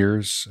 15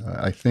 years.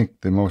 I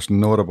think the most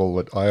notable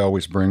that I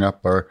always bring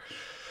up are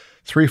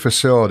three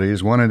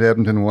facilities, one in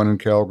Edmonton, one in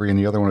Calgary, and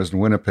the other one is in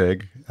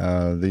Winnipeg.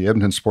 The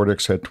Edmonton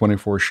Sportex had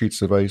 24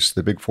 sheets of ice.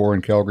 The Big Four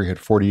in Calgary had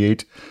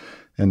 48,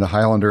 and the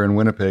Highlander in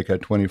Winnipeg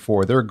had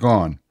 24. They're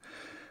gone,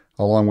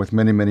 along with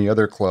many, many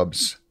other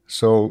clubs.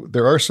 So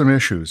there are some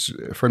issues.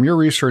 From your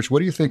research, what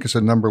do you think is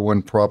the number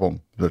one problem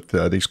that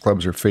these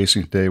clubs are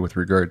facing today with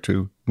regard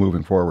to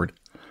moving forward?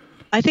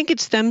 I think it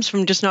stems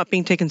from just not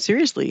being taken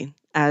seriously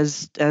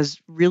as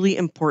really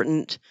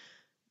important,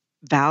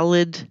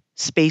 valid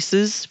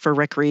spaces for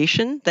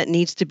recreation that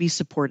needs to be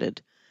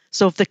supported.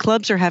 So if the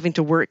clubs are having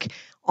to work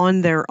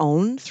on their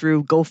own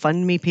through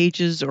GoFundMe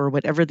pages or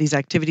whatever these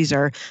activities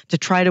are to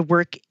try to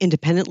work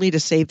independently to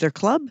save their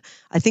club,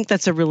 I think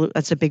that's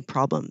a big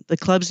problem. The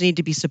clubs need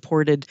to be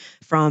supported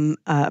from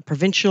a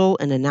provincial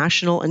and a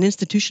national and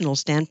institutional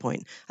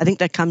standpoint. I think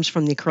that comes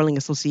from the curling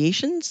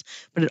associations,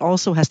 but it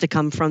also has to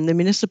come from the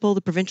municipal,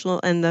 the provincial,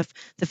 and the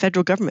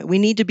federal government. We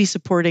need to be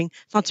supporting.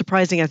 It's not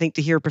surprising, I think,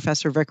 to hear a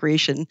professor of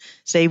recreation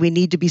say we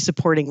need to be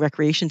supporting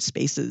recreation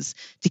spaces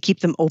to keep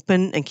them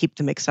open and keep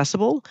them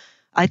accessible.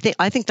 I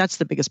think that's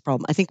the biggest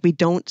problem. I think we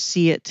don't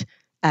see it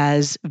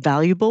as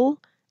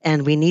valuable,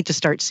 and we need to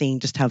start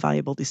seeing just how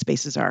valuable these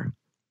spaces are.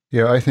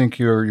 Yeah, I think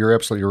you're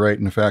absolutely right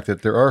in the fact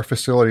that there are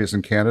facilities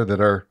in Canada that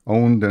are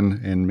owned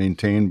and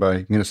maintained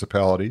by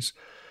municipalities,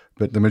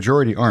 but the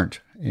majority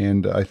aren't.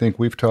 And I think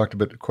we've talked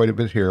quite a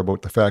bit here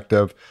about the fact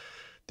of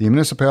The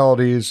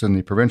municipalities and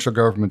the provincial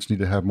governments need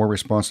to have more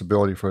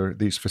responsibility for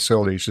these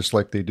facilities, just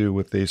like they do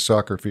with the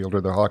soccer field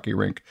or the hockey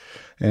rink.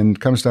 And it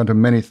comes down to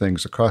many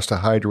things, the cost of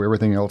hydro,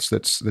 everything else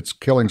that's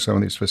killing some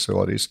of these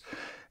facilities.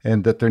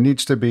 And that there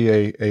needs to be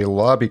a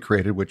lobby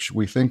created, which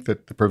we think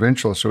that the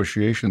provincial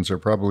associations are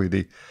probably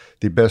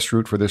the best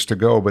route for this to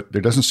go, but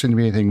there doesn't seem to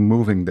be anything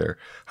moving there.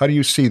 How do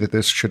you see that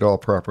this should all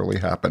properly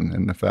happen,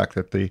 and the fact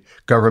that the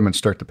governments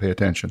start to pay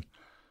attention?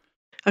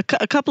 A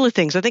couple of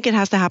things. I think it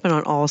has to happen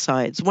on all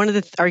sides. One of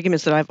the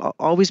arguments that I've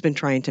always been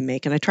trying to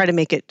make, and I try to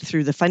make it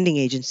through the funding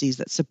agencies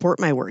that support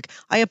my work.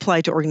 I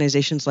apply to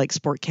organizations like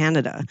Sport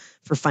Canada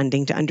for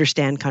funding to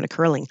understand kind of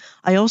curling.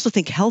 I also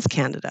think Health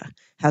Canada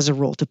has a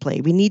role to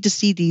play. We need to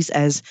see these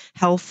as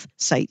health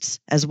sites,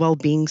 as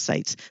well-being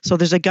sites. So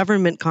there's a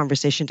government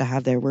conversation to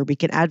have there where we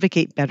can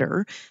advocate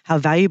better how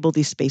valuable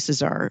these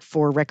spaces are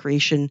for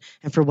recreation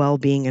and for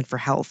well-being and for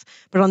health.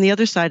 But on the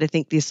other side, I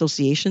think the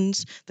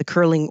associations, the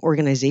curling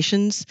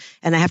organizations,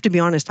 and I have to be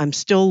honest, I'm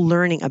still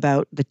learning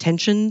about the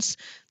tensions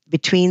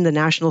between the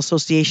National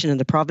Association and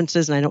the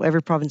provinces, and I know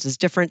every province is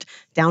different,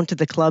 down to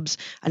the clubs.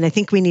 And I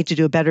think we need to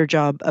do a better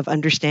job of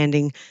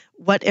understanding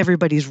what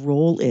everybody's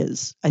role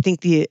is. I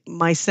think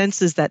my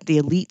sense is that the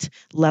elite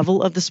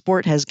level of the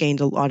sport has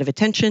gained a lot of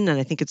attention, and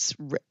I think it's,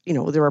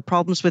 there are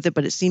problems with it,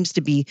 but it seems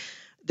to be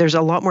there's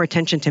a lot more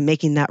attention to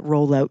making that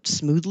roll out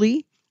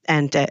smoothly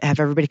and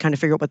have everybody kind of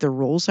figure out what their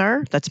roles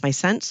are. That's my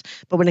sense.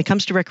 But when it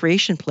comes to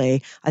recreation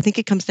play, I think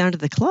it comes down to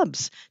the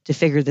clubs to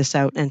figure this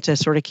out and to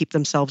sort of keep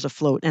themselves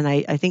afloat. And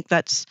I think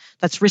that's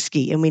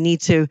risky, and we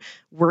need to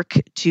work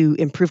to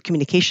improve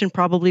communication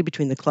probably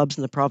between the clubs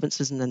and the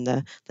provinces and then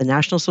the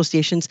national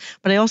associations.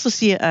 But I also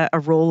see a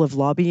role of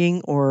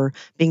lobbying or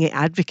being an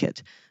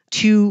advocate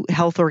to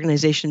health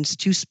organizations,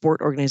 to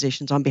sport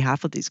organizations on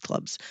behalf of these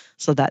clubs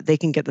so that they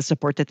can get the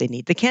support that they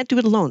need. They can't do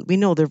it alone. We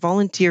know they're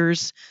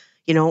volunteers,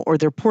 or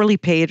they're poorly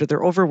paid or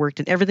they're overworked,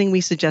 and everything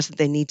we suggest that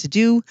they need to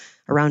do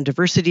around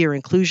diversity or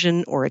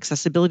inclusion or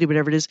accessibility,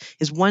 whatever it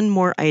is one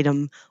more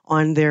item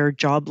on their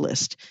job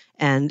list.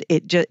 And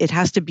it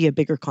has to be a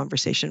bigger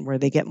conversation where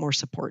they get more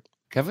support.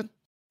 Kevin?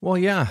 Well,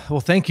 yeah. Well,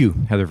 thank you,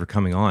 Heather, for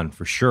coming on,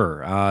 for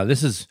sure.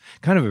 This is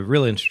kind of a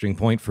really interesting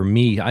point for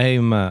me.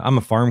 I'm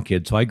a farm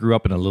kid, so I grew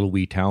up in a little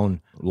wee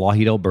town,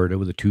 Lougheed, Alberta,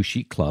 with a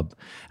 2-sheet club.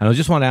 And I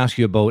just want to ask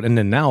you about, and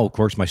then now, of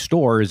course, my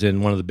store is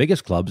in one of the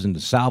biggest clubs in the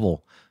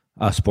Saville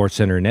Sports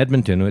Center in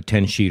Edmonton, a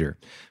 10-sheeter.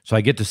 So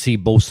I get to see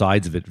both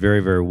sides of it very,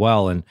 very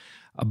well. And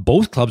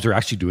both clubs are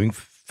actually doing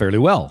fairly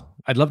well.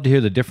 I'd love to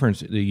hear the difference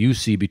that you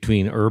see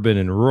between urban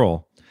and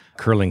rural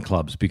curling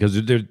clubs,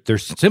 because they're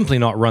simply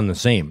not run the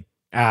same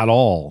at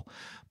all.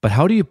 But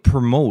how do you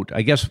promote,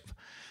 I guess,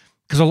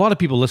 because a lot of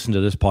people listen to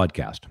this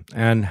podcast,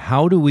 and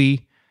how do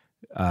we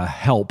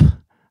help,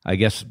 I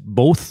guess,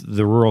 both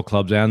the rural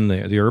clubs and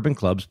the urban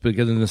clubs?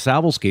 Because in the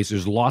Saville's case,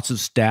 there's lots of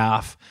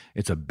staff.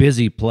 It's a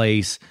busy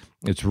place.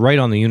 It's right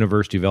on the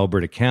University of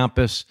Alberta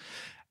campus.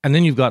 And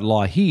then you've got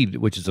Lougheed,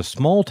 which is a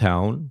small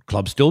town,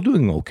 club still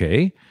doing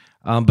okay,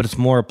 but it's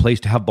more a place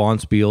to have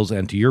bonspiels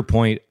and, to your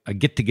point, a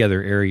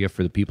get-together area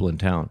for the people in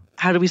town.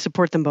 How do we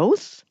support them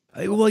both?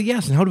 Well,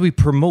 yes, and how do we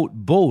promote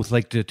both?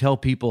 Like, to tell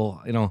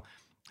people,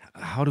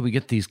 how do we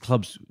get these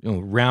clubs,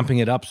 ramping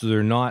it up so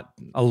they're not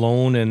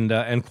alone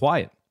and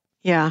quiet?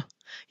 Yeah.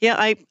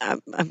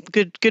 I'm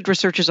good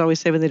researchers always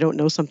say when they don't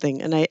know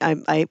something, and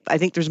I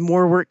think there's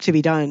more work to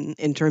be done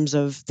in terms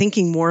of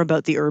thinking more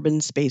about the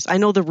urban space. I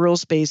know the rural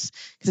space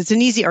because it's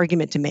an easy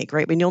argument to make,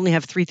 right? When you only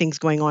have 3 things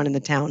going on in the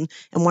town,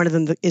 and one of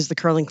them is the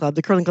curling club.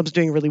 The curling club's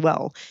doing really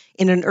well.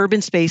 In an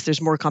urban space,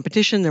 there's more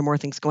competition, there are more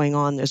things going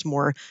on, there's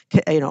more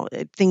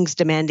things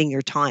demanding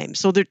your time.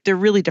 So they're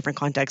really different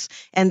contexts,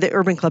 and the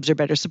urban clubs are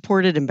better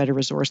supported and better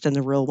resourced, and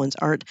the rural ones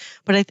aren't.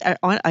 But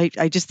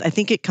I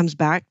think it comes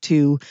back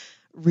to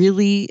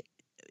really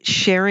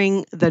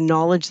sharing the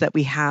knowledge that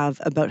we have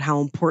about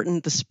how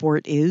important the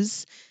sport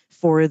is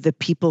for the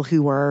people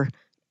who are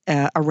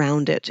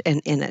around it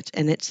and in it.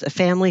 And it's a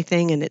family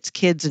thing, and it's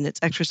kids, and it's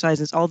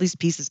exercise, it's all these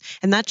pieces.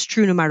 And that's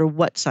true no matter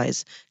what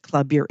size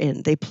club you're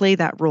in. They play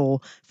that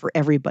role for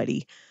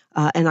everybody.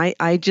 And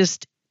I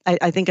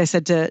think I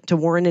said to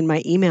Warren in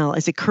my email, I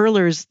said,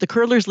 the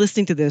curlers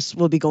listening to this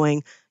will be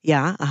going,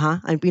 yeah,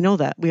 and we know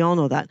that. We all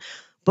know that.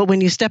 But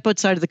when you step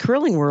outside of the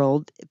curling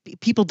world,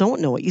 people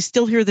don't know it. You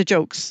still hear the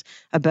jokes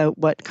about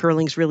what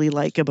curling's really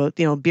like, about,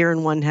 beer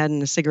in one hand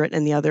and a cigarette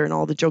in the other, and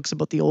all the jokes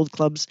about the old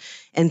clubs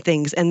and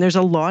things. And there's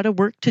a lot of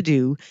work to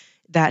do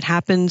that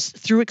happens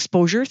through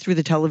exposure, through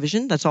the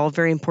television. That's all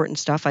very important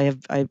stuff. I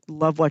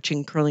love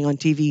watching curling on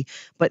TV,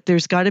 but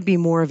there's got to be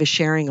more of a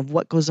sharing of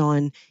what goes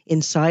on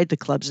inside the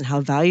clubs and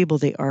how valuable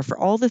they are for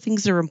all the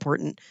things that are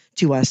important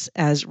to us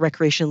as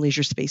recreation and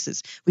leisure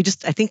spaces.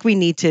 I think we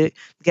need to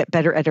get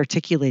better at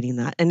articulating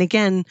that. And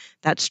again,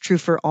 that's true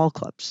for all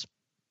clubs.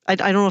 I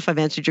don't know if I've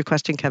answered your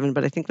question, Kevin,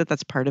 but I think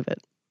that's part of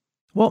it.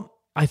 Well,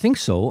 I think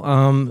so.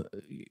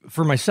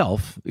 For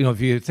myself, if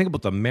you think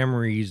about the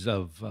memories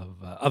of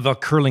a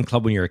curling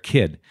club when you're a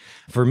kid,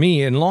 for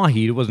me in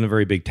Lougheed, it wasn't a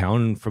very big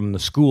town. From the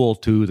school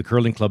to the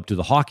curling club to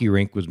the hockey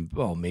rink was,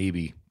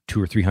 maybe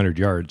 200 or 300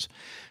 yards.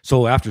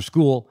 So after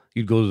school,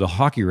 you'd go to the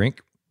hockey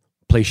rink,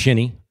 play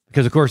shinny,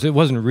 because of course it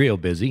wasn't real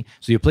busy.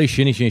 So you play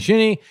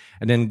shinny,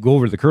 and then go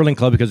over to the curling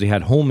club because they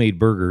had homemade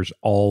burgers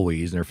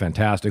always, and they're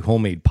fantastic,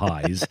 homemade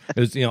pies. It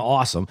was,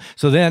 awesome.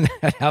 So then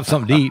I'd have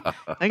something to eat.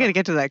 I got to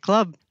get to that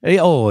club. Hey,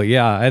 oh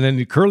yeah, and then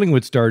the curling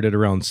would start at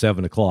around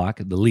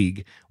 7:00. The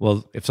league.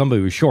 Well, if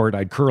somebody was short,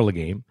 I'd curl a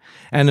game,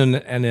 and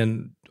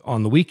then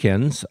on the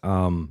weekends,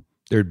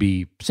 there'd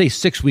be say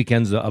 6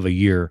 weekends of a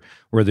year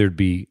where there'd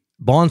be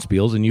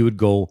bonspiels, and you would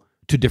go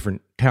to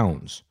different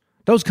towns.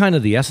 That was kind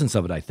of the essence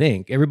of it, I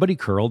think. Everybody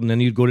curled, and then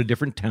you'd go to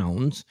different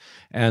towns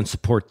and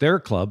support their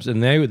clubs,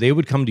 and they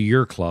would come to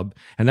your club,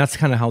 and that's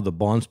kind of how the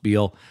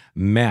bonspiel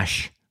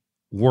mesh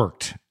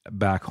worked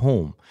back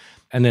home.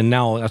 And then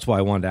now, that's why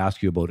I wanted to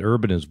ask you about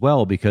urban as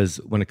well, because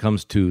when it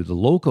comes to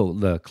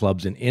the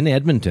clubs in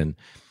Edmonton,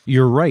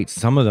 you're right.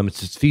 Some of them,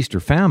 it's just feast or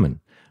famine.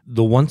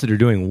 The ones that are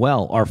doing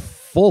well are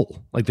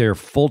full, like they're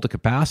full to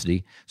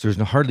capacity, so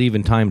there's hardly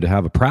even time to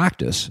have a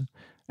practice.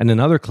 And then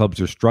other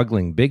clubs are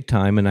struggling big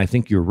time, and I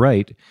think you're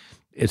right.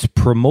 It's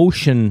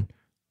promotion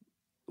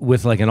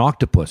with like an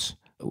octopus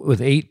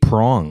with 8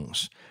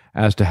 prongs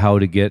as to how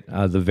to get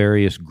the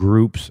various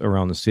groups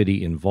around the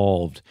city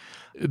involved,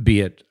 be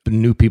it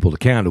new people to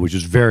Canada, which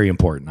is very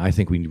important. I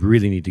think we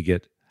really need to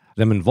get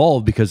them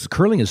involved because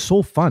curling is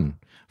so fun.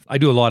 I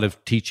do a lot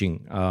of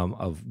teaching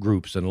of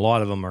groups, and a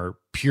lot of them are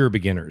pure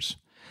beginners.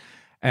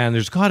 And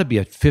there's got to be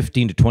a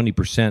 15 to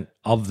 20%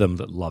 of them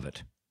that love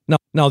it.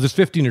 No, there's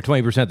 15 or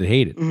 20% that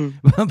hate it,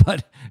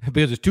 but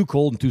because it's too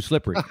cold and too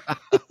slippery.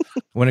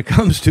 When it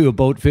comes to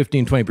about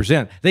 15,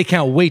 20%, they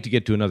can't wait to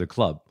get to another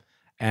club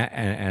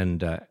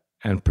and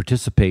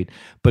participate.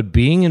 But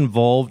being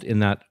involved in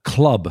that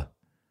club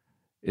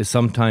is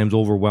sometimes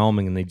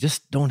overwhelming, and they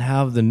just don't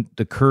have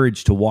the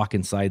courage to walk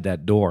inside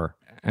that door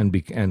and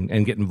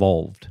get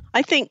involved.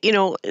 I think,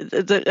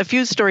 a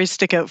few stories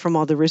stick out from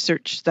all the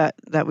research that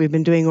we've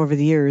been doing over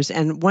the years.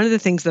 And one of the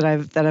things that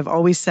I've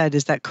always said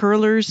is that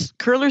curlers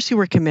who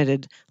are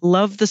committed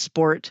love the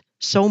sport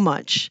so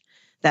much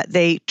that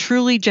they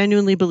truly,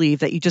 genuinely believe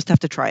that you just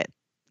have to try it.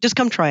 Just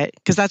come try it,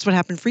 because that's what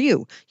happened for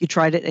you. You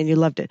tried it and you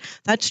loved it.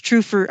 That's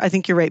true for, I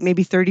think you're right,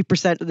 maybe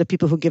 30% of the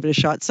people who give it a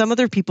shot. Some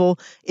other people,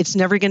 it's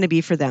never going to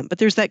be for them. But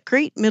there's that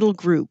great middle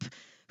group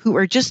who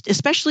are just,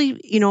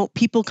 especially,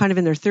 people kind of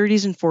in their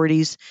 30s and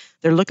 40s,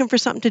 they're looking for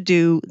something to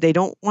do. They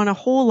don't want a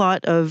whole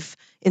lot of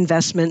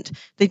investment.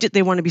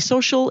 They want to be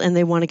social, and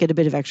they want to get a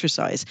bit of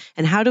exercise.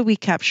 And how do we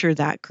capture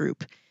that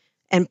group?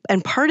 And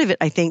part of it,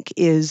 I think,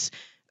 is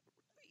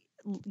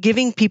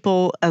giving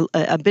people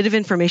a bit of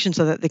information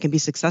so that they can be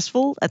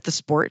successful at the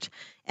sport,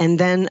 and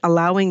then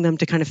allowing them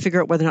to kind of figure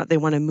out whether or not they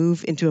want to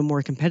move into a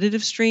more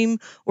competitive stream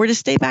or to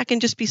stay back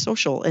and just be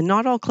social. And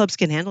not all clubs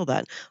can handle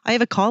that. I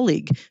have a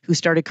colleague who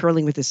started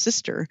curling with his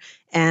sister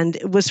and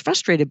was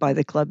frustrated by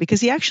the club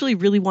because he actually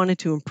really wanted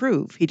to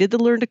improve. He did the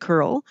learn to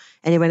curl,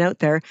 and he went out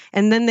there,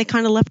 and then they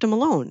kind of left him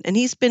alone. And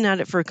he's been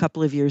at it for a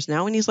couple of years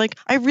now, and he's like,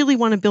 I really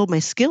want to build my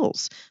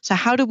skills. So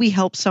how do we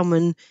help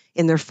someone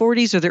in their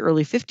 40s or their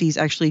early 50s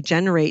actually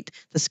generate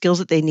the skills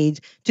that they need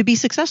to be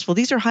successful?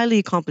 These are highly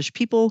accomplished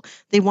people.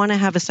 They want to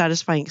have a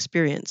satisfying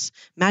experience.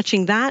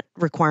 Matching that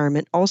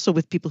requirement also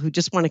with people who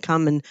just want to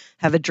come and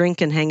have a drink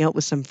and hang out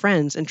with some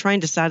friends, and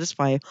trying to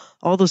satisfy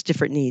all those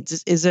different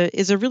needs is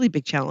a really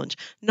big challenge.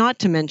 Not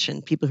to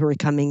mention people who are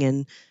coming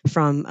in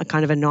from a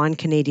kind of a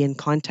non-Canadian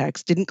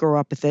context, didn't grow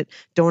up with it,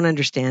 don't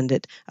understand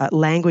it.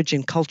 Language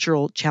and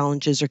cultural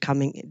challenges are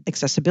coming.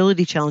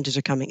 Accessibility challenges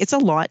are coming. It's a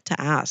lot to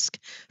ask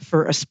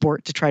for a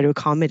sport to try to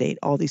accommodate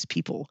all these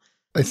people.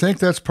 I think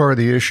that's part of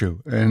the issue,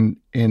 and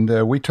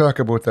we talk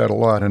about that a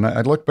lot. And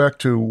I look back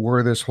to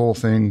where this whole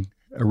thing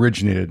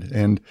originated,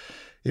 and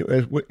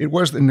it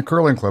was in the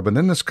curling club. And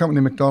then this company,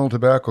 McDonald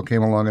Tobacco,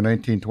 came along in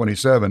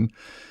 1927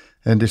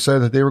 and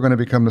decided that they were going to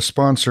become the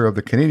sponsor of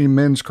the Canadian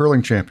Men's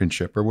Curling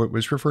Championship, or what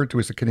was referred to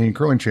as the Canadian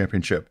Curling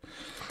Championship.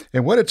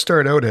 And what it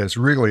started out as,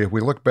 really, if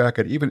we look back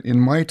at even in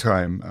my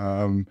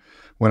time,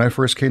 when I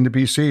first came to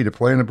BC to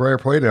play in the Briar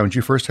Playdowns,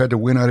 you first had to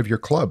win out of your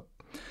club.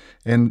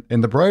 And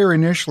the Briar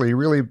initially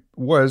really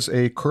was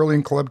a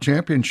curling club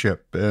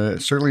championship.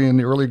 Certainly in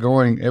the early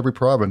going, every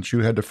province, you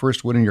had to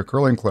first win in your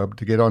curling club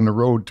to get on the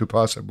road to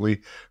possibly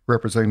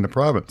representing the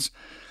province.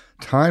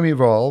 Time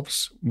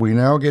evolves. We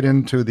now get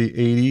into the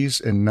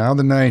 80s and now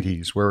the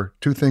 90s, where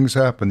two things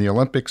happen. The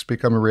Olympics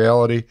become a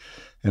reality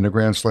and the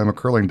Grand Slam of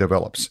curling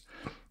develops.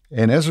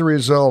 And as a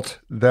result,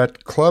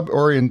 that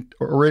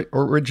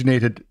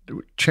club-originated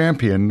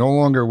champion no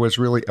longer was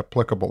really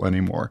applicable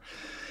anymore.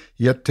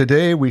 Yet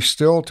today, we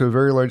still, to a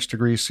very large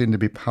degree, seem to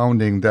be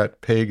pounding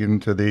that peg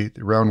into the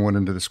round one,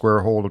 into the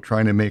square hole, of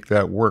trying to make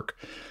that work.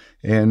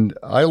 And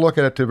I look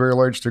at it to a very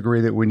large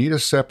degree that we need a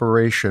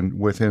separation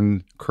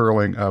within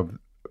curling of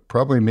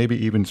probably maybe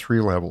even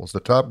 3 levels. The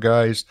top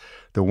guys,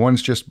 the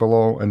ones just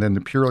below, and then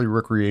the purely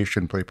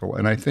recreation people.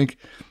 And I think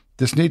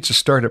this needs to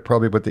start at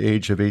probably about the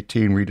age of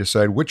 18, where you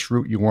decide which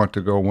route you want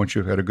to go once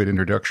you've had a good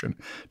introduction.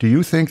 Do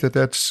you think that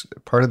that's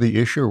part of the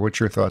issue, or what's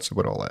your thoughts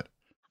about all that?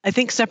 I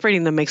think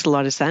separating them makes a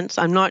lot of sense.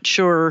 I'm not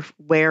sure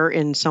where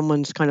in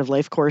someone's kind of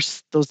life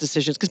course those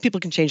decisions, because people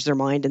can change their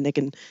mind and they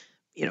can,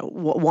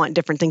 want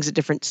different things at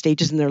different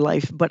stages in their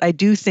life. But I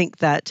do think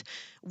that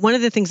one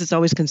of the things that's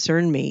always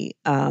concerned me,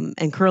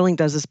 and curling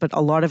does this, but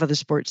a lot of other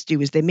sports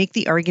do, is they make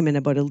the argument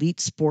about elite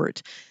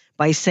sport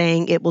by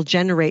saying it will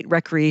generate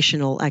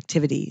recreational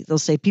activity. They'll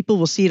say people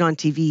will see it on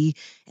TV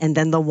and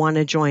then they'll want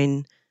to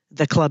join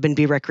the club and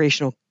be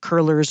recreational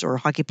curlers or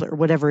hockey player or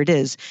whatever it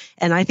is.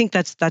 And I think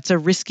that's a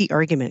risky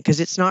argument, because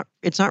it's not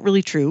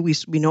really true.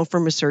 We know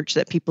from research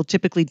that people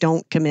typically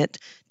don't commit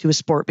to a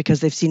sport because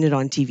they've seen it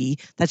on TV.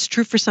 That's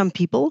true for some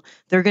people.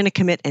 They're going to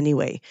commit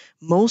anyway.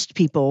 Most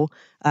people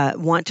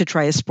want to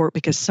try a sport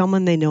because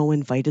someone they know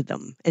invited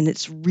them. And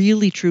it's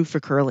really true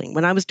for curling.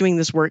 When I was doing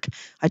this work,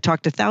 I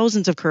talked to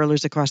thousands of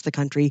curlers across the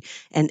country,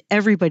 and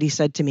everybody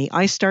said to me,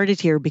 I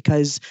started here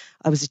because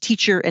I was a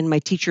teacher and my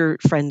teacher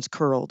friends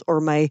curled, or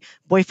my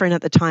boyfriend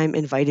at the time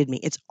invited me.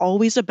 It's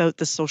always about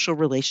the social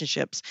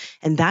relationships.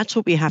 And that's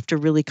what we have to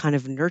really kind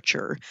of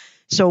nurture.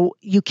 So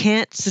you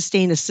can't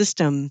sustain a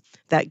system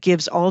that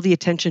gives all the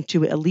attention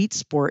to elite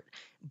sport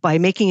by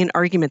making an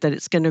argument that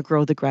it's going to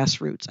grow the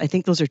grassroots. I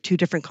think those are two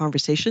different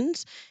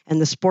conversations,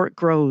 and the sport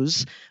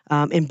grows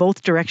in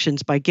both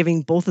directions by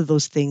giving both of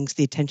those things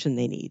the attention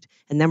they need.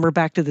 And then we're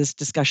back to this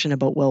discussion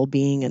about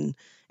well-being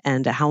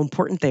and how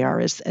important they are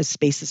as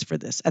spaces for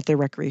this at their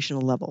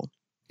recreational level.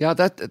 Yeah,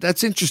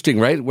 that's interesting,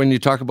 right? When you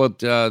talk about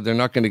they're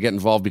not going to get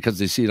involved because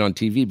they see it on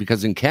TV,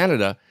 because in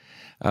Canada,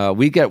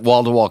 we get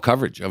wall-to-wall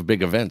coverage of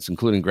big events,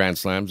 including Grand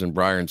Slams and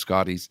Brier and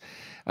Scotties.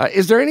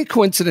 Is there any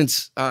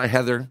coincidence,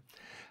 Heather,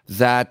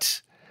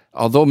 that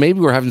although maybe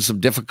we're having some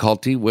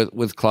difficulty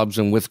with clubs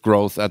and with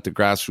growth at the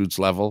grassroots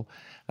level,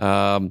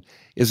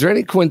 is there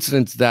any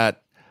coincidence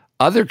that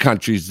other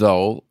countries,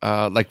 though,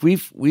 like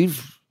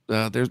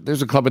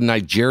there's a club in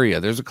Nigeria,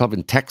 there's a club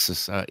in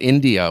Texas,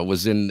 India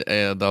was in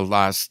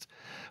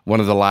one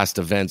of the last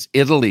events.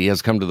 Italy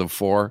has come to the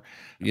fore.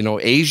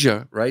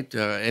 Asia, right?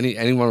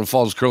 Anyone who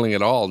follows curling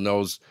at all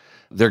knows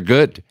they're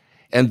good.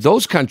 And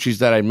those countries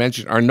that I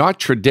mentioned are not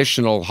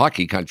traditional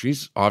hockey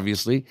countries,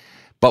 obviously,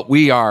 but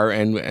we are,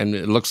 and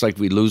it looks like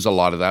we lose a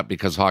lot of that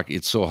because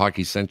it's so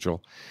hockey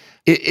central.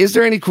 Is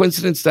there any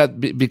coincidence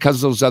that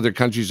because those other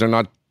countries are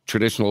not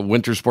traditional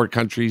winter sport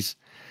countries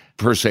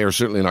per se, or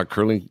certainly not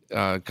curling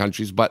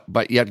countries,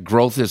 but yet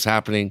growth is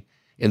happening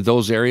in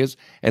those areas?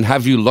 And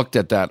have you looked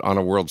at that on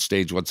a world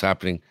stage, what's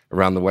happening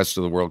around the west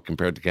of the world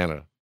compared to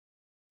Canada?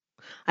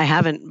 I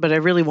haven't, but I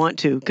really want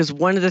to, because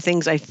one of the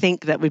things I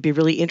think that would be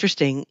really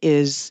interesting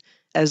is,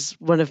 as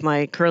one of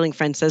my curling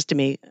friends says to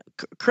me,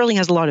 curling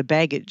has a lot of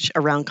baggage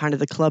around kind of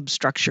the club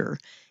structure.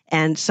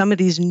 And some of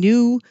these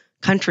new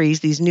countries,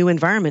 these new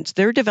environments,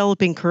 they're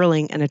developing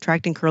curling and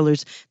attracting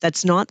curlers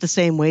that's not the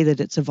same way that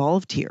it's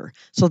evolved here.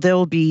 So there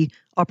will be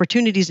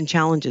opportunities and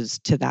challenges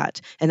to that.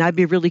 And I'd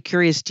be really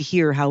curious to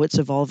hear how it's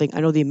evolving.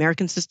 I know the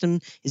American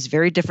system is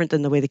very different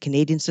than the way the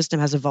Canadian system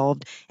has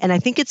evolved. And I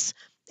think it's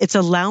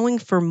allowing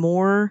for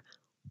more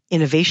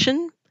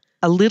innovation,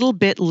 a little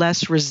bit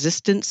less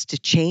resistance to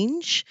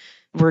change.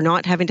 We're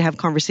not having to have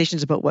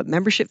conversations about what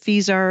membership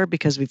fees are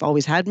because we've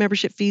always had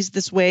membership fees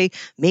this way.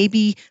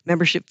 Maybe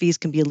membership fees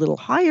can be a little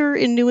higher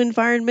in new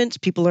environments.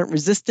 People aren't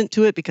resistant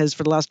to it because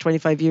for the last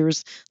 25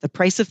 years, the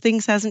price of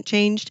things hasn't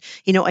changed.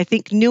 I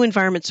think new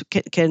environments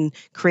can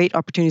create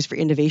opportunities for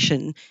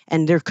innovation,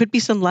 and there could be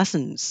some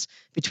lessons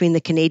between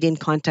the Canadian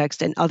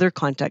context and other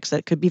contexts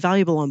that could be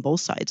valuable on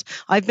both sides.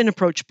 I've been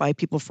approached by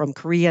people from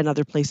Korea and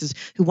other places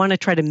who want to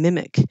try to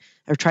mimic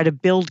or try to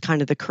build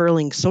kind of the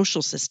curling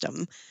social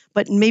system,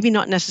 but maybe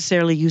not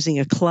necessarily using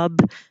a club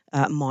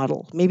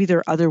model. Maybe there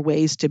are other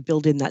ways to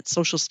build in that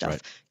social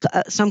stuff.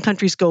 Right. Some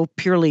countries go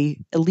purely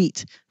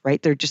elite,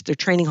 right? They're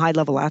training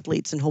high-level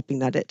athletes and hoping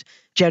that it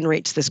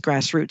generates this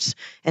grassroots.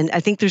 And I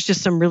think there's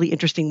just some really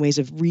interesting ways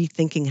of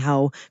rethinking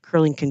how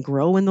curling can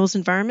grow in those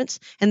environments,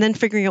 and then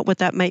figuring out what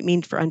that might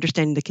mean for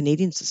understanding the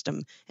Canadian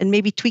system and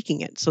maybe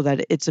tweaking it so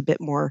that it's a bit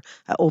more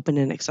open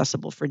and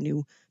accessible for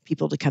new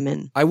people to come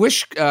in. I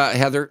wish,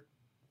 Heather,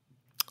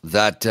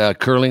 that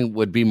curling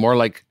would be more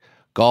like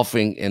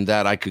golfing in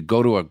that I can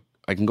go to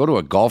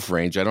a golf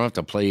range. I don't have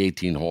to play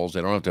 18 holes.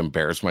 I don't have to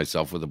embarrass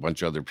myself with a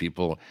bunch of other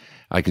people.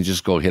 I can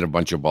just go hit a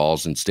bunch of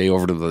balls and stay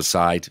over to the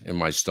side in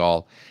my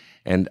stall.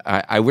 And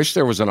I wish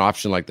there was an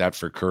option like that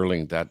for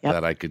curling, that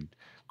I could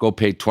go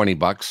pay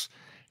 $20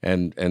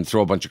 and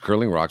throw a bunch of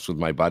curling rocks with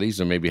my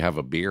buddies and maybe have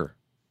a beer.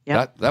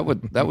 Yep.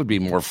 That would be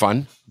more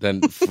fun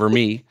than for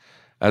me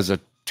as a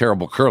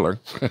terrible curler,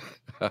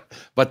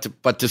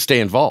 but to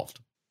stay involved.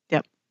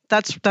 Yep.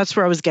 That's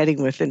where I was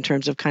getting with in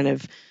terms of kind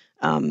of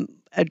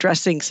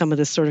addressing some of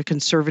this sort of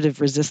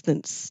conservative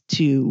resistance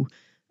to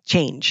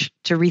change,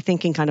 to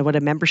rethinking kind of what a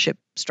membership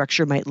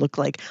structure might look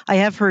like. I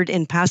have heard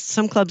in past,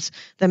 some clubs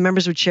that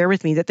members would share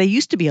with me that they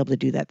used to be able to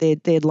do that.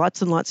 They had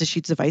lots and lots of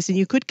sheets of ice, and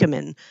you could come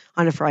in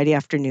on a Friday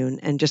afternoon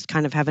and just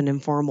kind of have an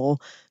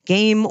informal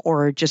game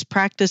or just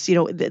practice.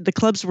 The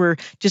clubs were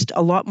just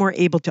a lot more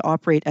able to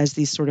operate as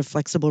these sort of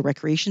flexible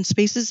recreation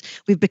spaces.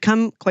 We've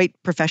become quite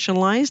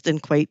professionalized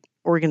and quite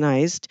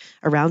organized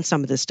around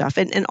some of this stuff,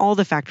 and all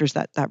the factors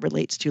that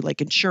relates to,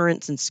 like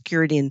insurance and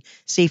security and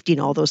safety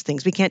and all those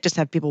things. We can't just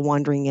have people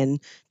wandering in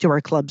to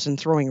our clubs and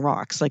throwing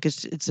rocks. Like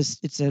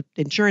it's an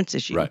insurance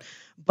issue. Right.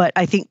 But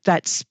I think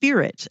that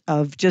spirit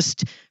of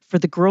just for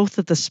the growth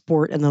of the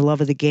sport and the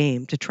love of the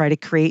game, to try to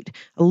create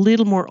a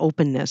little more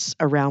openness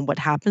around what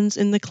happens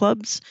in the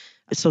clubs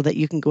so that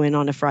you can go in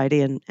on a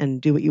Friday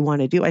and do what you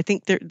want to do. I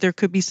think there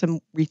could be some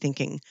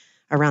rethinking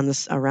around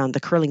the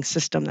curling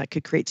system that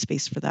could create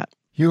space for that.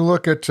 You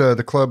look at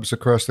the clubs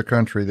across the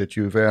country that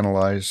you've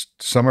analyzed.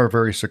 Some are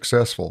very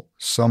successful.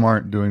 Some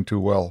aren't doing too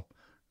well.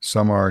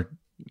 Some are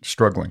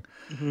struggling.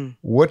 Mm-hmm.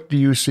 What do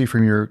you see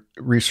from your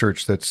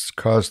research that's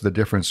caused the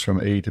difference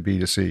from A to B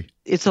to C?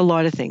 It's a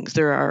lot of things.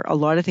 There are a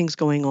lot of things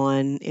going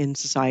on in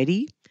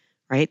society,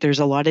 right? There's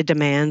a lot of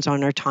demands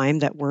on our time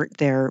that weren't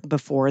there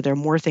before. There are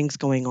more things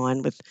going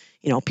on with,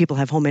 people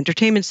have home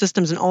entertainment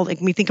systems and all.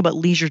 Like, we think about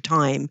leisure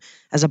time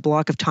as a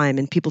block of time,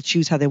 and people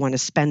choose how they want to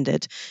spend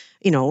it.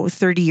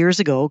 30 years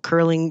ago,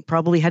 curling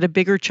probably had a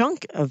bigger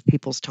chunk of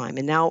people's time.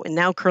 And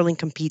now curling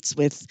competes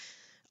with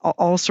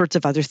all sorts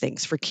of other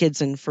things for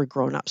kids and for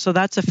grown-ups. So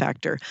that's a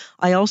factor.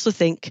 I also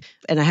think,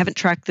 and I haven't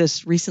tracked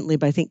this recently,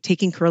 but I think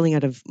taking curling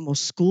out of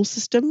most school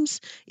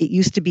systems, it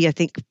used to be, I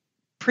think,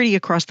 pretty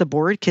across the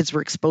board. Kids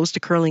were exposed to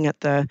curling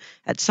at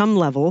some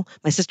level.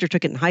 My sister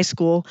took it in high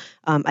school.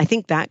 I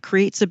think that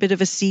creates a bit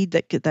of a seed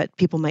that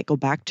people might go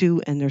back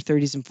to in their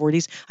 30s and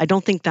 40s. I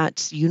don't think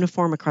that's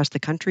uniform across the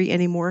country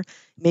anymore.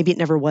 Maybe it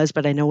never was,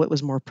 but I know it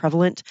was more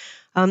prevalent.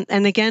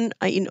 And again,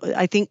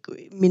 I think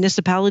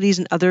municipalities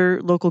and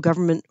other local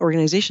government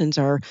organizations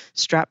are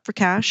strapped for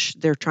cash.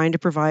 They're trying to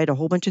provide a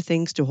whole bunch of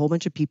things to a whole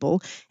bunch of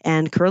people,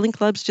 and curling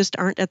clubs just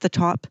aren't at the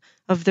top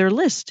of their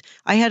list.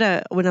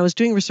 When I was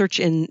doing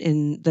research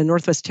in the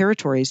Northwest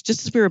Territories,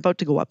 just as we were about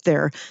to go up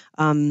there,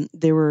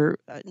 they were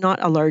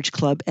not a large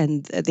club,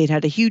 and they'd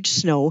had a huge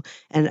snow,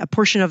 and a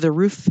portion of their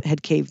roof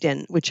had caved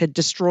in, which had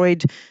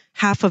destroyed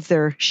half of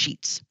their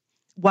sheets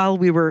while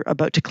we were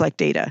about to collect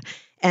data.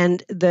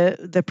 And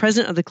the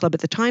president of the club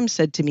at the time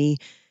said to me,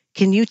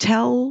 "Can you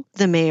tell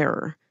the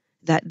mayor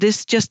that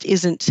this just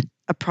isn't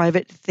a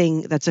private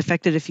thing that's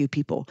affected a few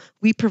people?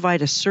 We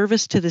provide a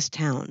service to this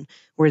town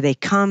where they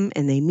come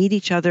and they meet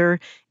each other,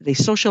 they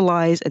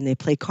socialize and they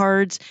play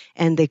cards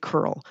and they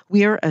curl.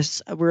 We're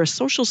a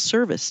social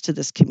service to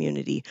this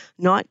community,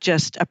 not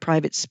just a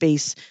private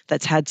space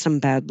that's had some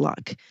bad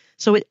luck."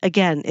 So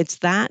it's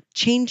that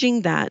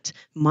changing that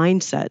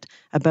mindset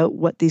about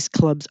what these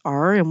clubs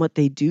are and what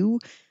they do.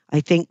 I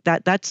think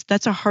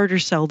that's a harder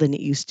sell than it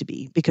used to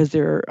be, because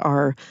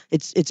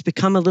it's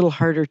become a little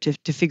harder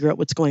to figure out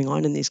what's going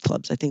on in these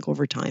clubs, I think,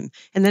 over time.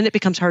 And then it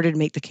becomes harder to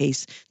make the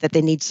case that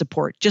they need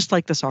support, just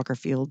like the soccer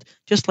field,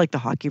 just like the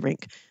hockey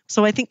rink.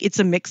 So I think it's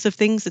a mix of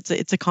things.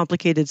 It's a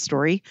complicated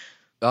story.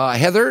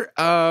 Heather,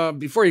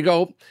 before you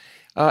go,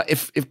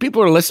 if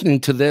people are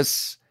listening to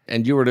this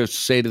and you were to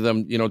say to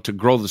them, to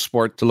grow the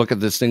sport, to look at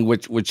this thing,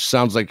 which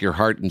sounds like your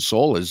heart and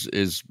soul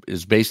is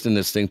based in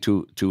this thing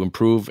to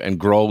improve and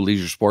grow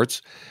leisure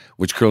sports,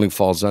 which curling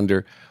falls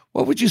under,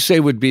 what would you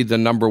say would be the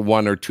number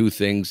one or two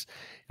things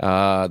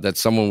that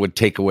someone would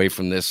take away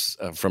from this,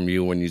 from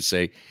you, when you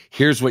say,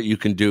 here's what you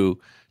can do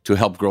to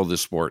help grow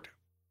this sport?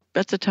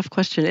 That's a tough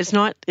question. It's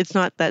not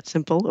that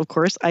simple, of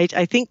course.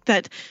 I think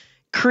that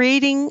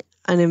creating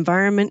an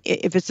environment,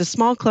 if it's a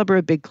small club or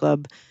a big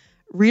club,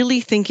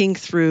 really thinking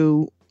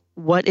through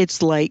what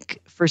it's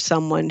like for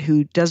someone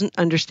who doesn't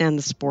understand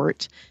the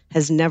sport,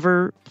 has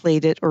never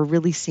played it or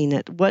really seen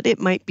it, what it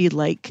might be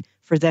like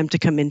for them to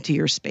come into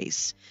your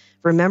space.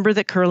 Remember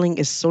that curling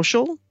is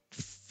social,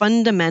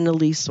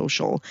 fundamentally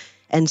social.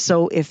 And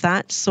so if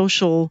that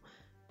social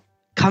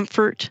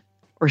comfort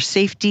or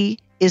safety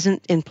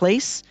isn't in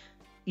place,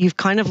 you've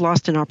kind of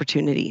lost an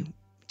opportunity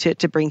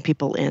to bring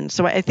people in.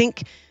 So I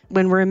think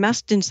when we're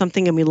immersed in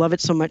something and we love it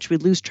so much, we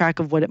lose track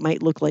of what it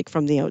might look like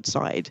from the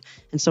outside.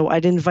 And so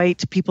I'd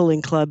invite people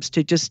in clubs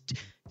to just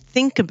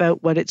think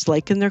about what it's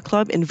like in their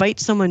club, invite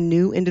someone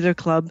new into their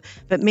club,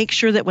 but make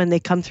sure that when they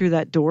come through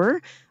that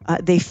door,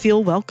 they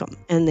feel welcome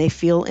and they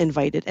feel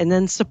invited, and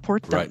then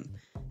support them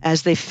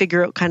as they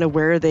figure out kind of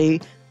where they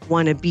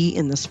want to be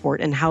in the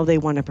sport and how they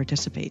want to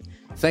participate.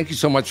 Thank you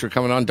so much for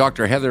coming on.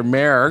 Dr. Heather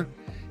Mair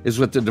is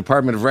with the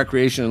Department of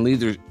Recreation and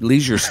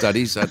Leisure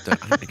Studies. I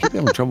keep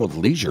having trouble with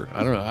leisure.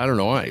 I don't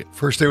know why.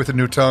 First day with a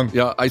new tongue.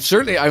 Yeah, I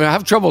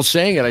have trouble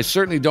saying it. I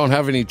certainly don't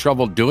have any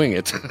trouble doing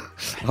it.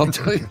 I'll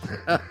tell you.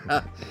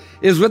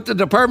 Is with the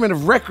Department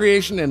of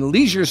Recreation and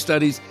Leisure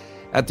Studies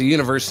at the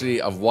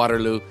University of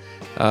Waterloo.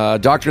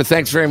 Doctor,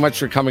 thanks very much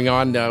for coming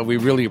on. We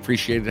really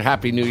appreciate it.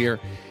 Happy New Year,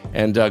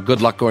 and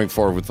good luck going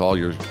forward with all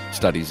your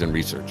studies and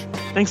research.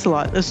 Thanks a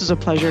lot. This was a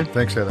pleasure.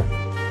 Thanks, Heather.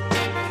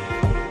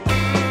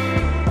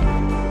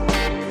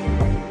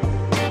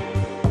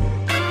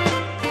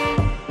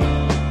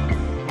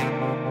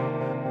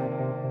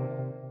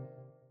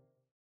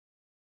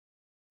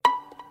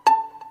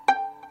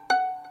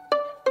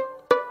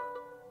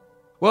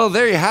 Well,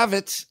 there you have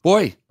it.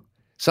 Boy,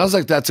 sounds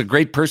like that's a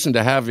great person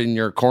to have in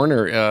your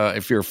corner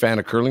if you're a fan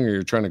of curling or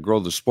you're trying to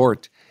grow the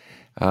sport.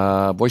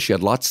 Boy, she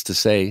had lots to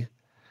say.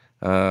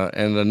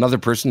 And another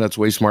person that's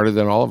way smarter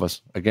than all of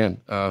us,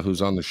 again,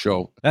 who's on the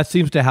show. That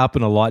seems to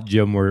happen a lot,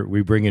 Jim, where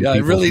we bring in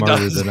people really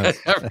smarter does. than us.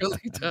 It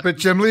really does. But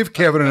Jim, leave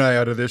Kevin and I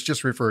out of this.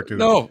 Just refer to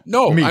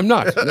No, me. I'm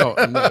not. No,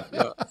 I'm not.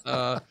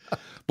 Yeah.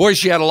 Boy,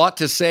 she had a lot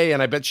to say,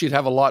 and I bet she'd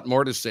have a lot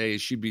more to say.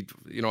 She'd be,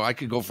 I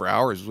could go for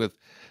hours with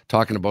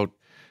talking about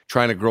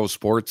trying to grow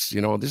sports.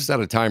 This is at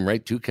a time,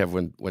 right, too,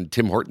 Kev, when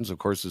Tim Hortons, of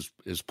course,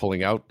 is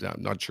pulling out.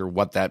 I'm not sure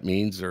what that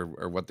means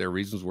or what their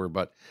reasons were,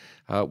 but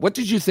what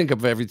did you think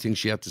of everything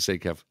she had to say,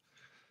 Kev?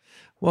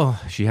 Well,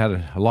 she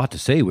had a lot to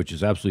say, which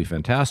is absolutely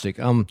fantastic.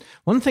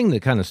 One thing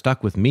that kind of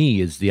stuck with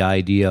me is the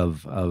idea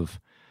of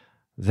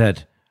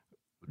that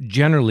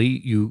generally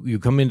you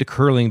come into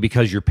curling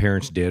because your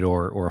parents did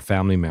or a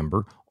family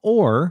member,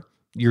 or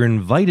you're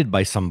invited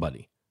by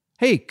somebody.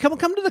 Hey, come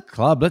to the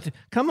club. Let's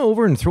come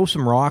over and throw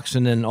some rocks,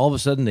 and then all of a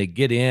sudden they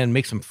get in,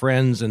 make some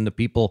friends, and the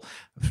people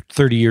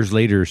 30 years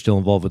later are still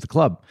involved with the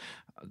club.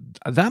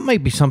 That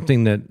might be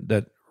something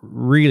that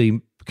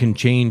really can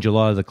change a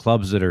lot of the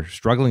clubs that are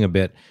struggling a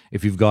bit.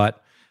 If you've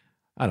got,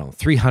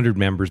 300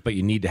 members, but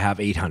you need to have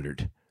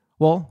 800.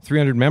 Well,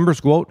 300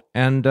 members, go out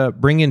and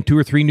bring in 2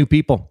 or 3 new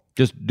people.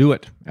 Just do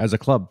it as a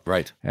club.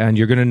 Right. And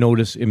you're going to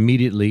notice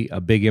immediately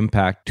a big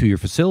impact to your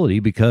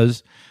facility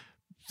because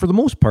for the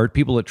most part,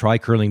 people that try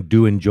curling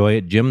do enjoy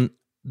it. Jim,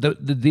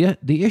 the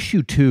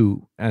issue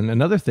too, and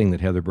another thing that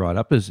Heather brought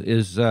up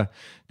is the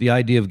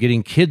idea of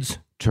getting kids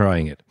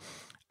trying it.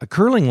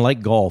 Curling,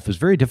 like golf, is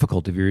very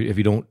difficult if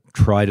you don't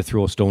try to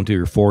throw a stone till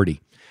you're 40.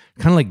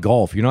 Kind of like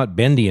golf, you're not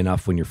bendy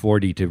enough when you're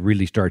 40 to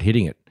really start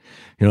hitting it.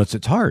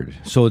 It's hard,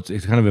 so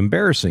it's kind of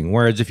embarrassing.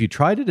 Whereas if you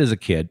tried it as a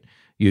kid,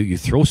 you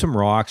throw some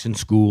rocks in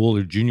school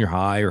or junior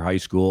high or high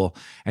school,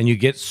 and you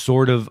get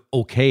sort of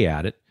okay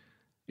at it.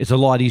 It's a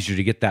lot easier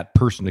to get that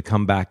person to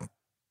come back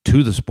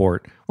to the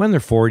sport when they're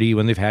 40,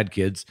 when they've had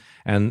kids,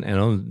 and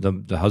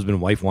the husband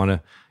and wife want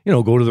to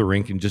go to the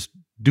rink and just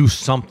do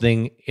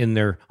something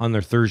on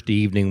their Thursday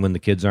evening when the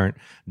kids aren't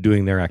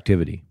doing their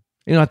activity.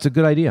 It's a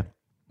good idea.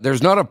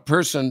 There's not a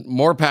person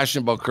more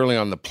passionate about curling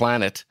on the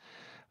planet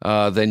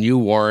than you,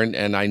 Warren,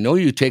 and I know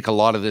you take a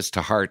lot of this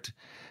to heart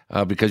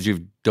because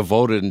you've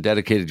devoted and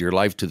dedicated your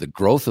life to the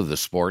growth of the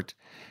sport,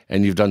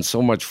 and you've done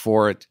so much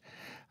for it.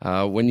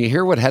 When you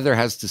hear what Heather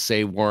has to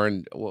say,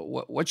 Warren,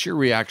 what's your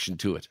reaction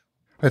to it?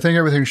 I think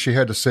everything she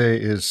had to say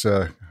is,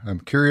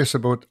 I'm curious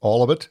about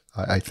all of it.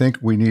 I think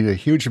we need a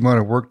huge amount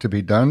of work to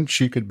be done.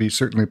 She could be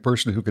certainly a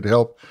person who could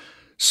help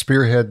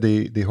spearhead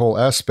the whole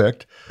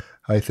aspect.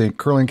 I think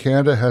Curling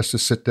Canada has to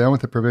sit down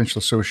with the provincial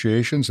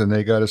associations and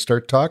they got to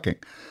start talking.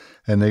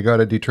 And they got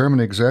to determine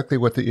exactly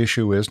what the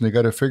issue is, and they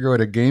got to figure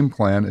out a game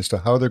plan as to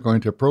how they're going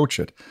to approach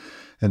it.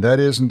 And that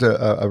isn't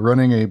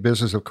running a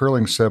business of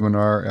curling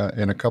seminar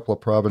in a couple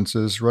of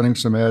provinces, running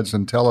some ads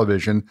on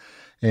television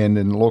and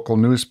in local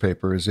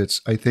newspapers.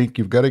 I think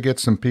you've got to get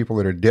some people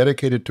that are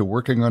dedicated to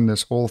working on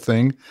this whole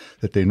thing,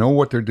 that they know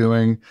what they're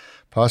doing.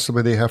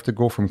 Possibly they have to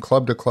go from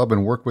club to club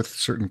and work with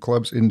certain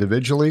clubs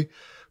individually.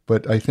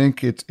 But I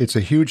think it's a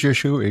huge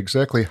issue.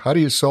 Exactly how do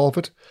you solve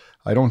it?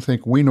 I don't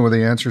think we know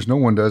the answers. No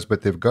one does,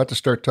 but they've got to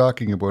start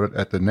talking about it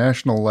at the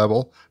national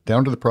level,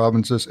 down to the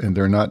provinces, and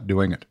they're not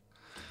doing it.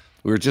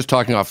 We were just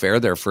talking off air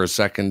there for a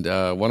second.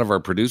 One of our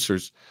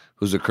producers,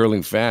 who's a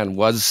curling fan,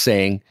 was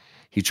saying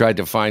he tried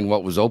to find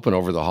what was open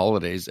over the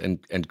holidays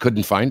and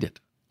couldn't find it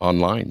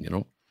online,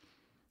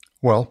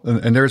 Well,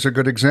 and there's a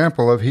good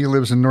example of he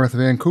lives in North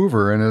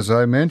Vancouver. And as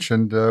I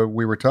mentioned,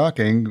 we were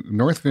talking,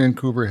 North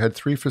Vancouver had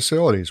 3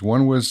 facilities.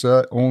 One was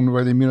owned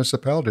by the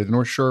municipality, the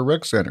North Shore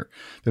Rec Center,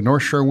 the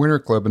North Shore Winter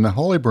Club, and the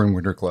Hollyburn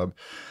Winter Club.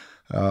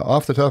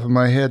 Off the top of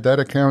my head, that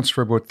accounts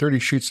for about 30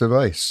 sheets of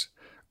ice.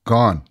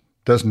 Gone.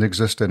 Doesn't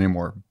exist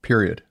anymore,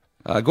 period.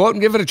 Go out and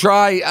give it a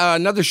try.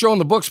 Another show in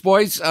the books,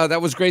 boys.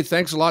 That was great.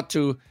 Thanks a lot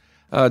to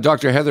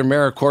Dr. Heather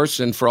Mayer, of course,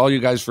 and for all you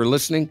guys for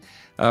listening.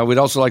 We'd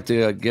also like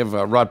to give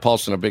Rod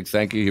Paulson a big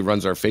thank you. He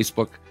runs our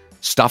Facebook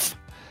stuff.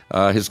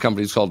 His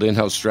company's called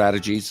In-House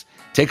Strategies.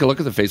 Take a look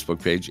at the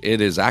Facebook page.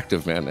 It is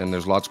active, man, and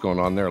there's lots going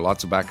on there,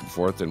 lots of back and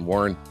forth, and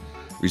Warren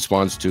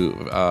responds to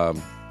a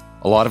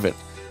lot of it.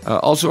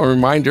 Also, a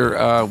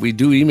reminder, we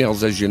do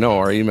emails, as you know,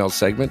 our email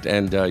segment,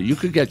 and you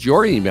could get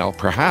your email,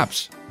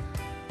 perhaps,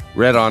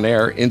 read on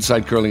air,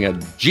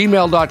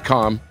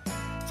 insidecurling@gmail.com.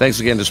 Thanks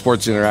again to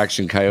Sports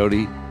Interaction,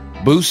 Coyote,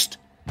 Boost,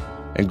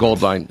 and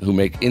Goldline, who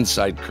make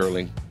Inside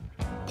Curling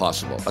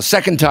possible. A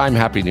second time,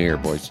 Happy New Year,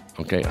 boys.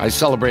 Okay, I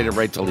celebrate it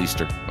right till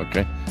Easter.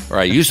 Okay, or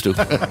I used to.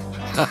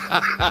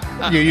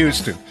 You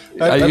used to.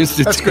 I used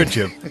to. That's good,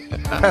 Jim.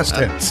 Past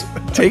tense.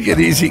 Take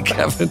it easy,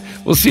 Kevin.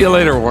 We'll see you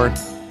later, Warren.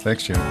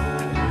 Thanks, Jim.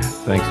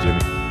 Thanks,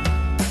 Jimmy.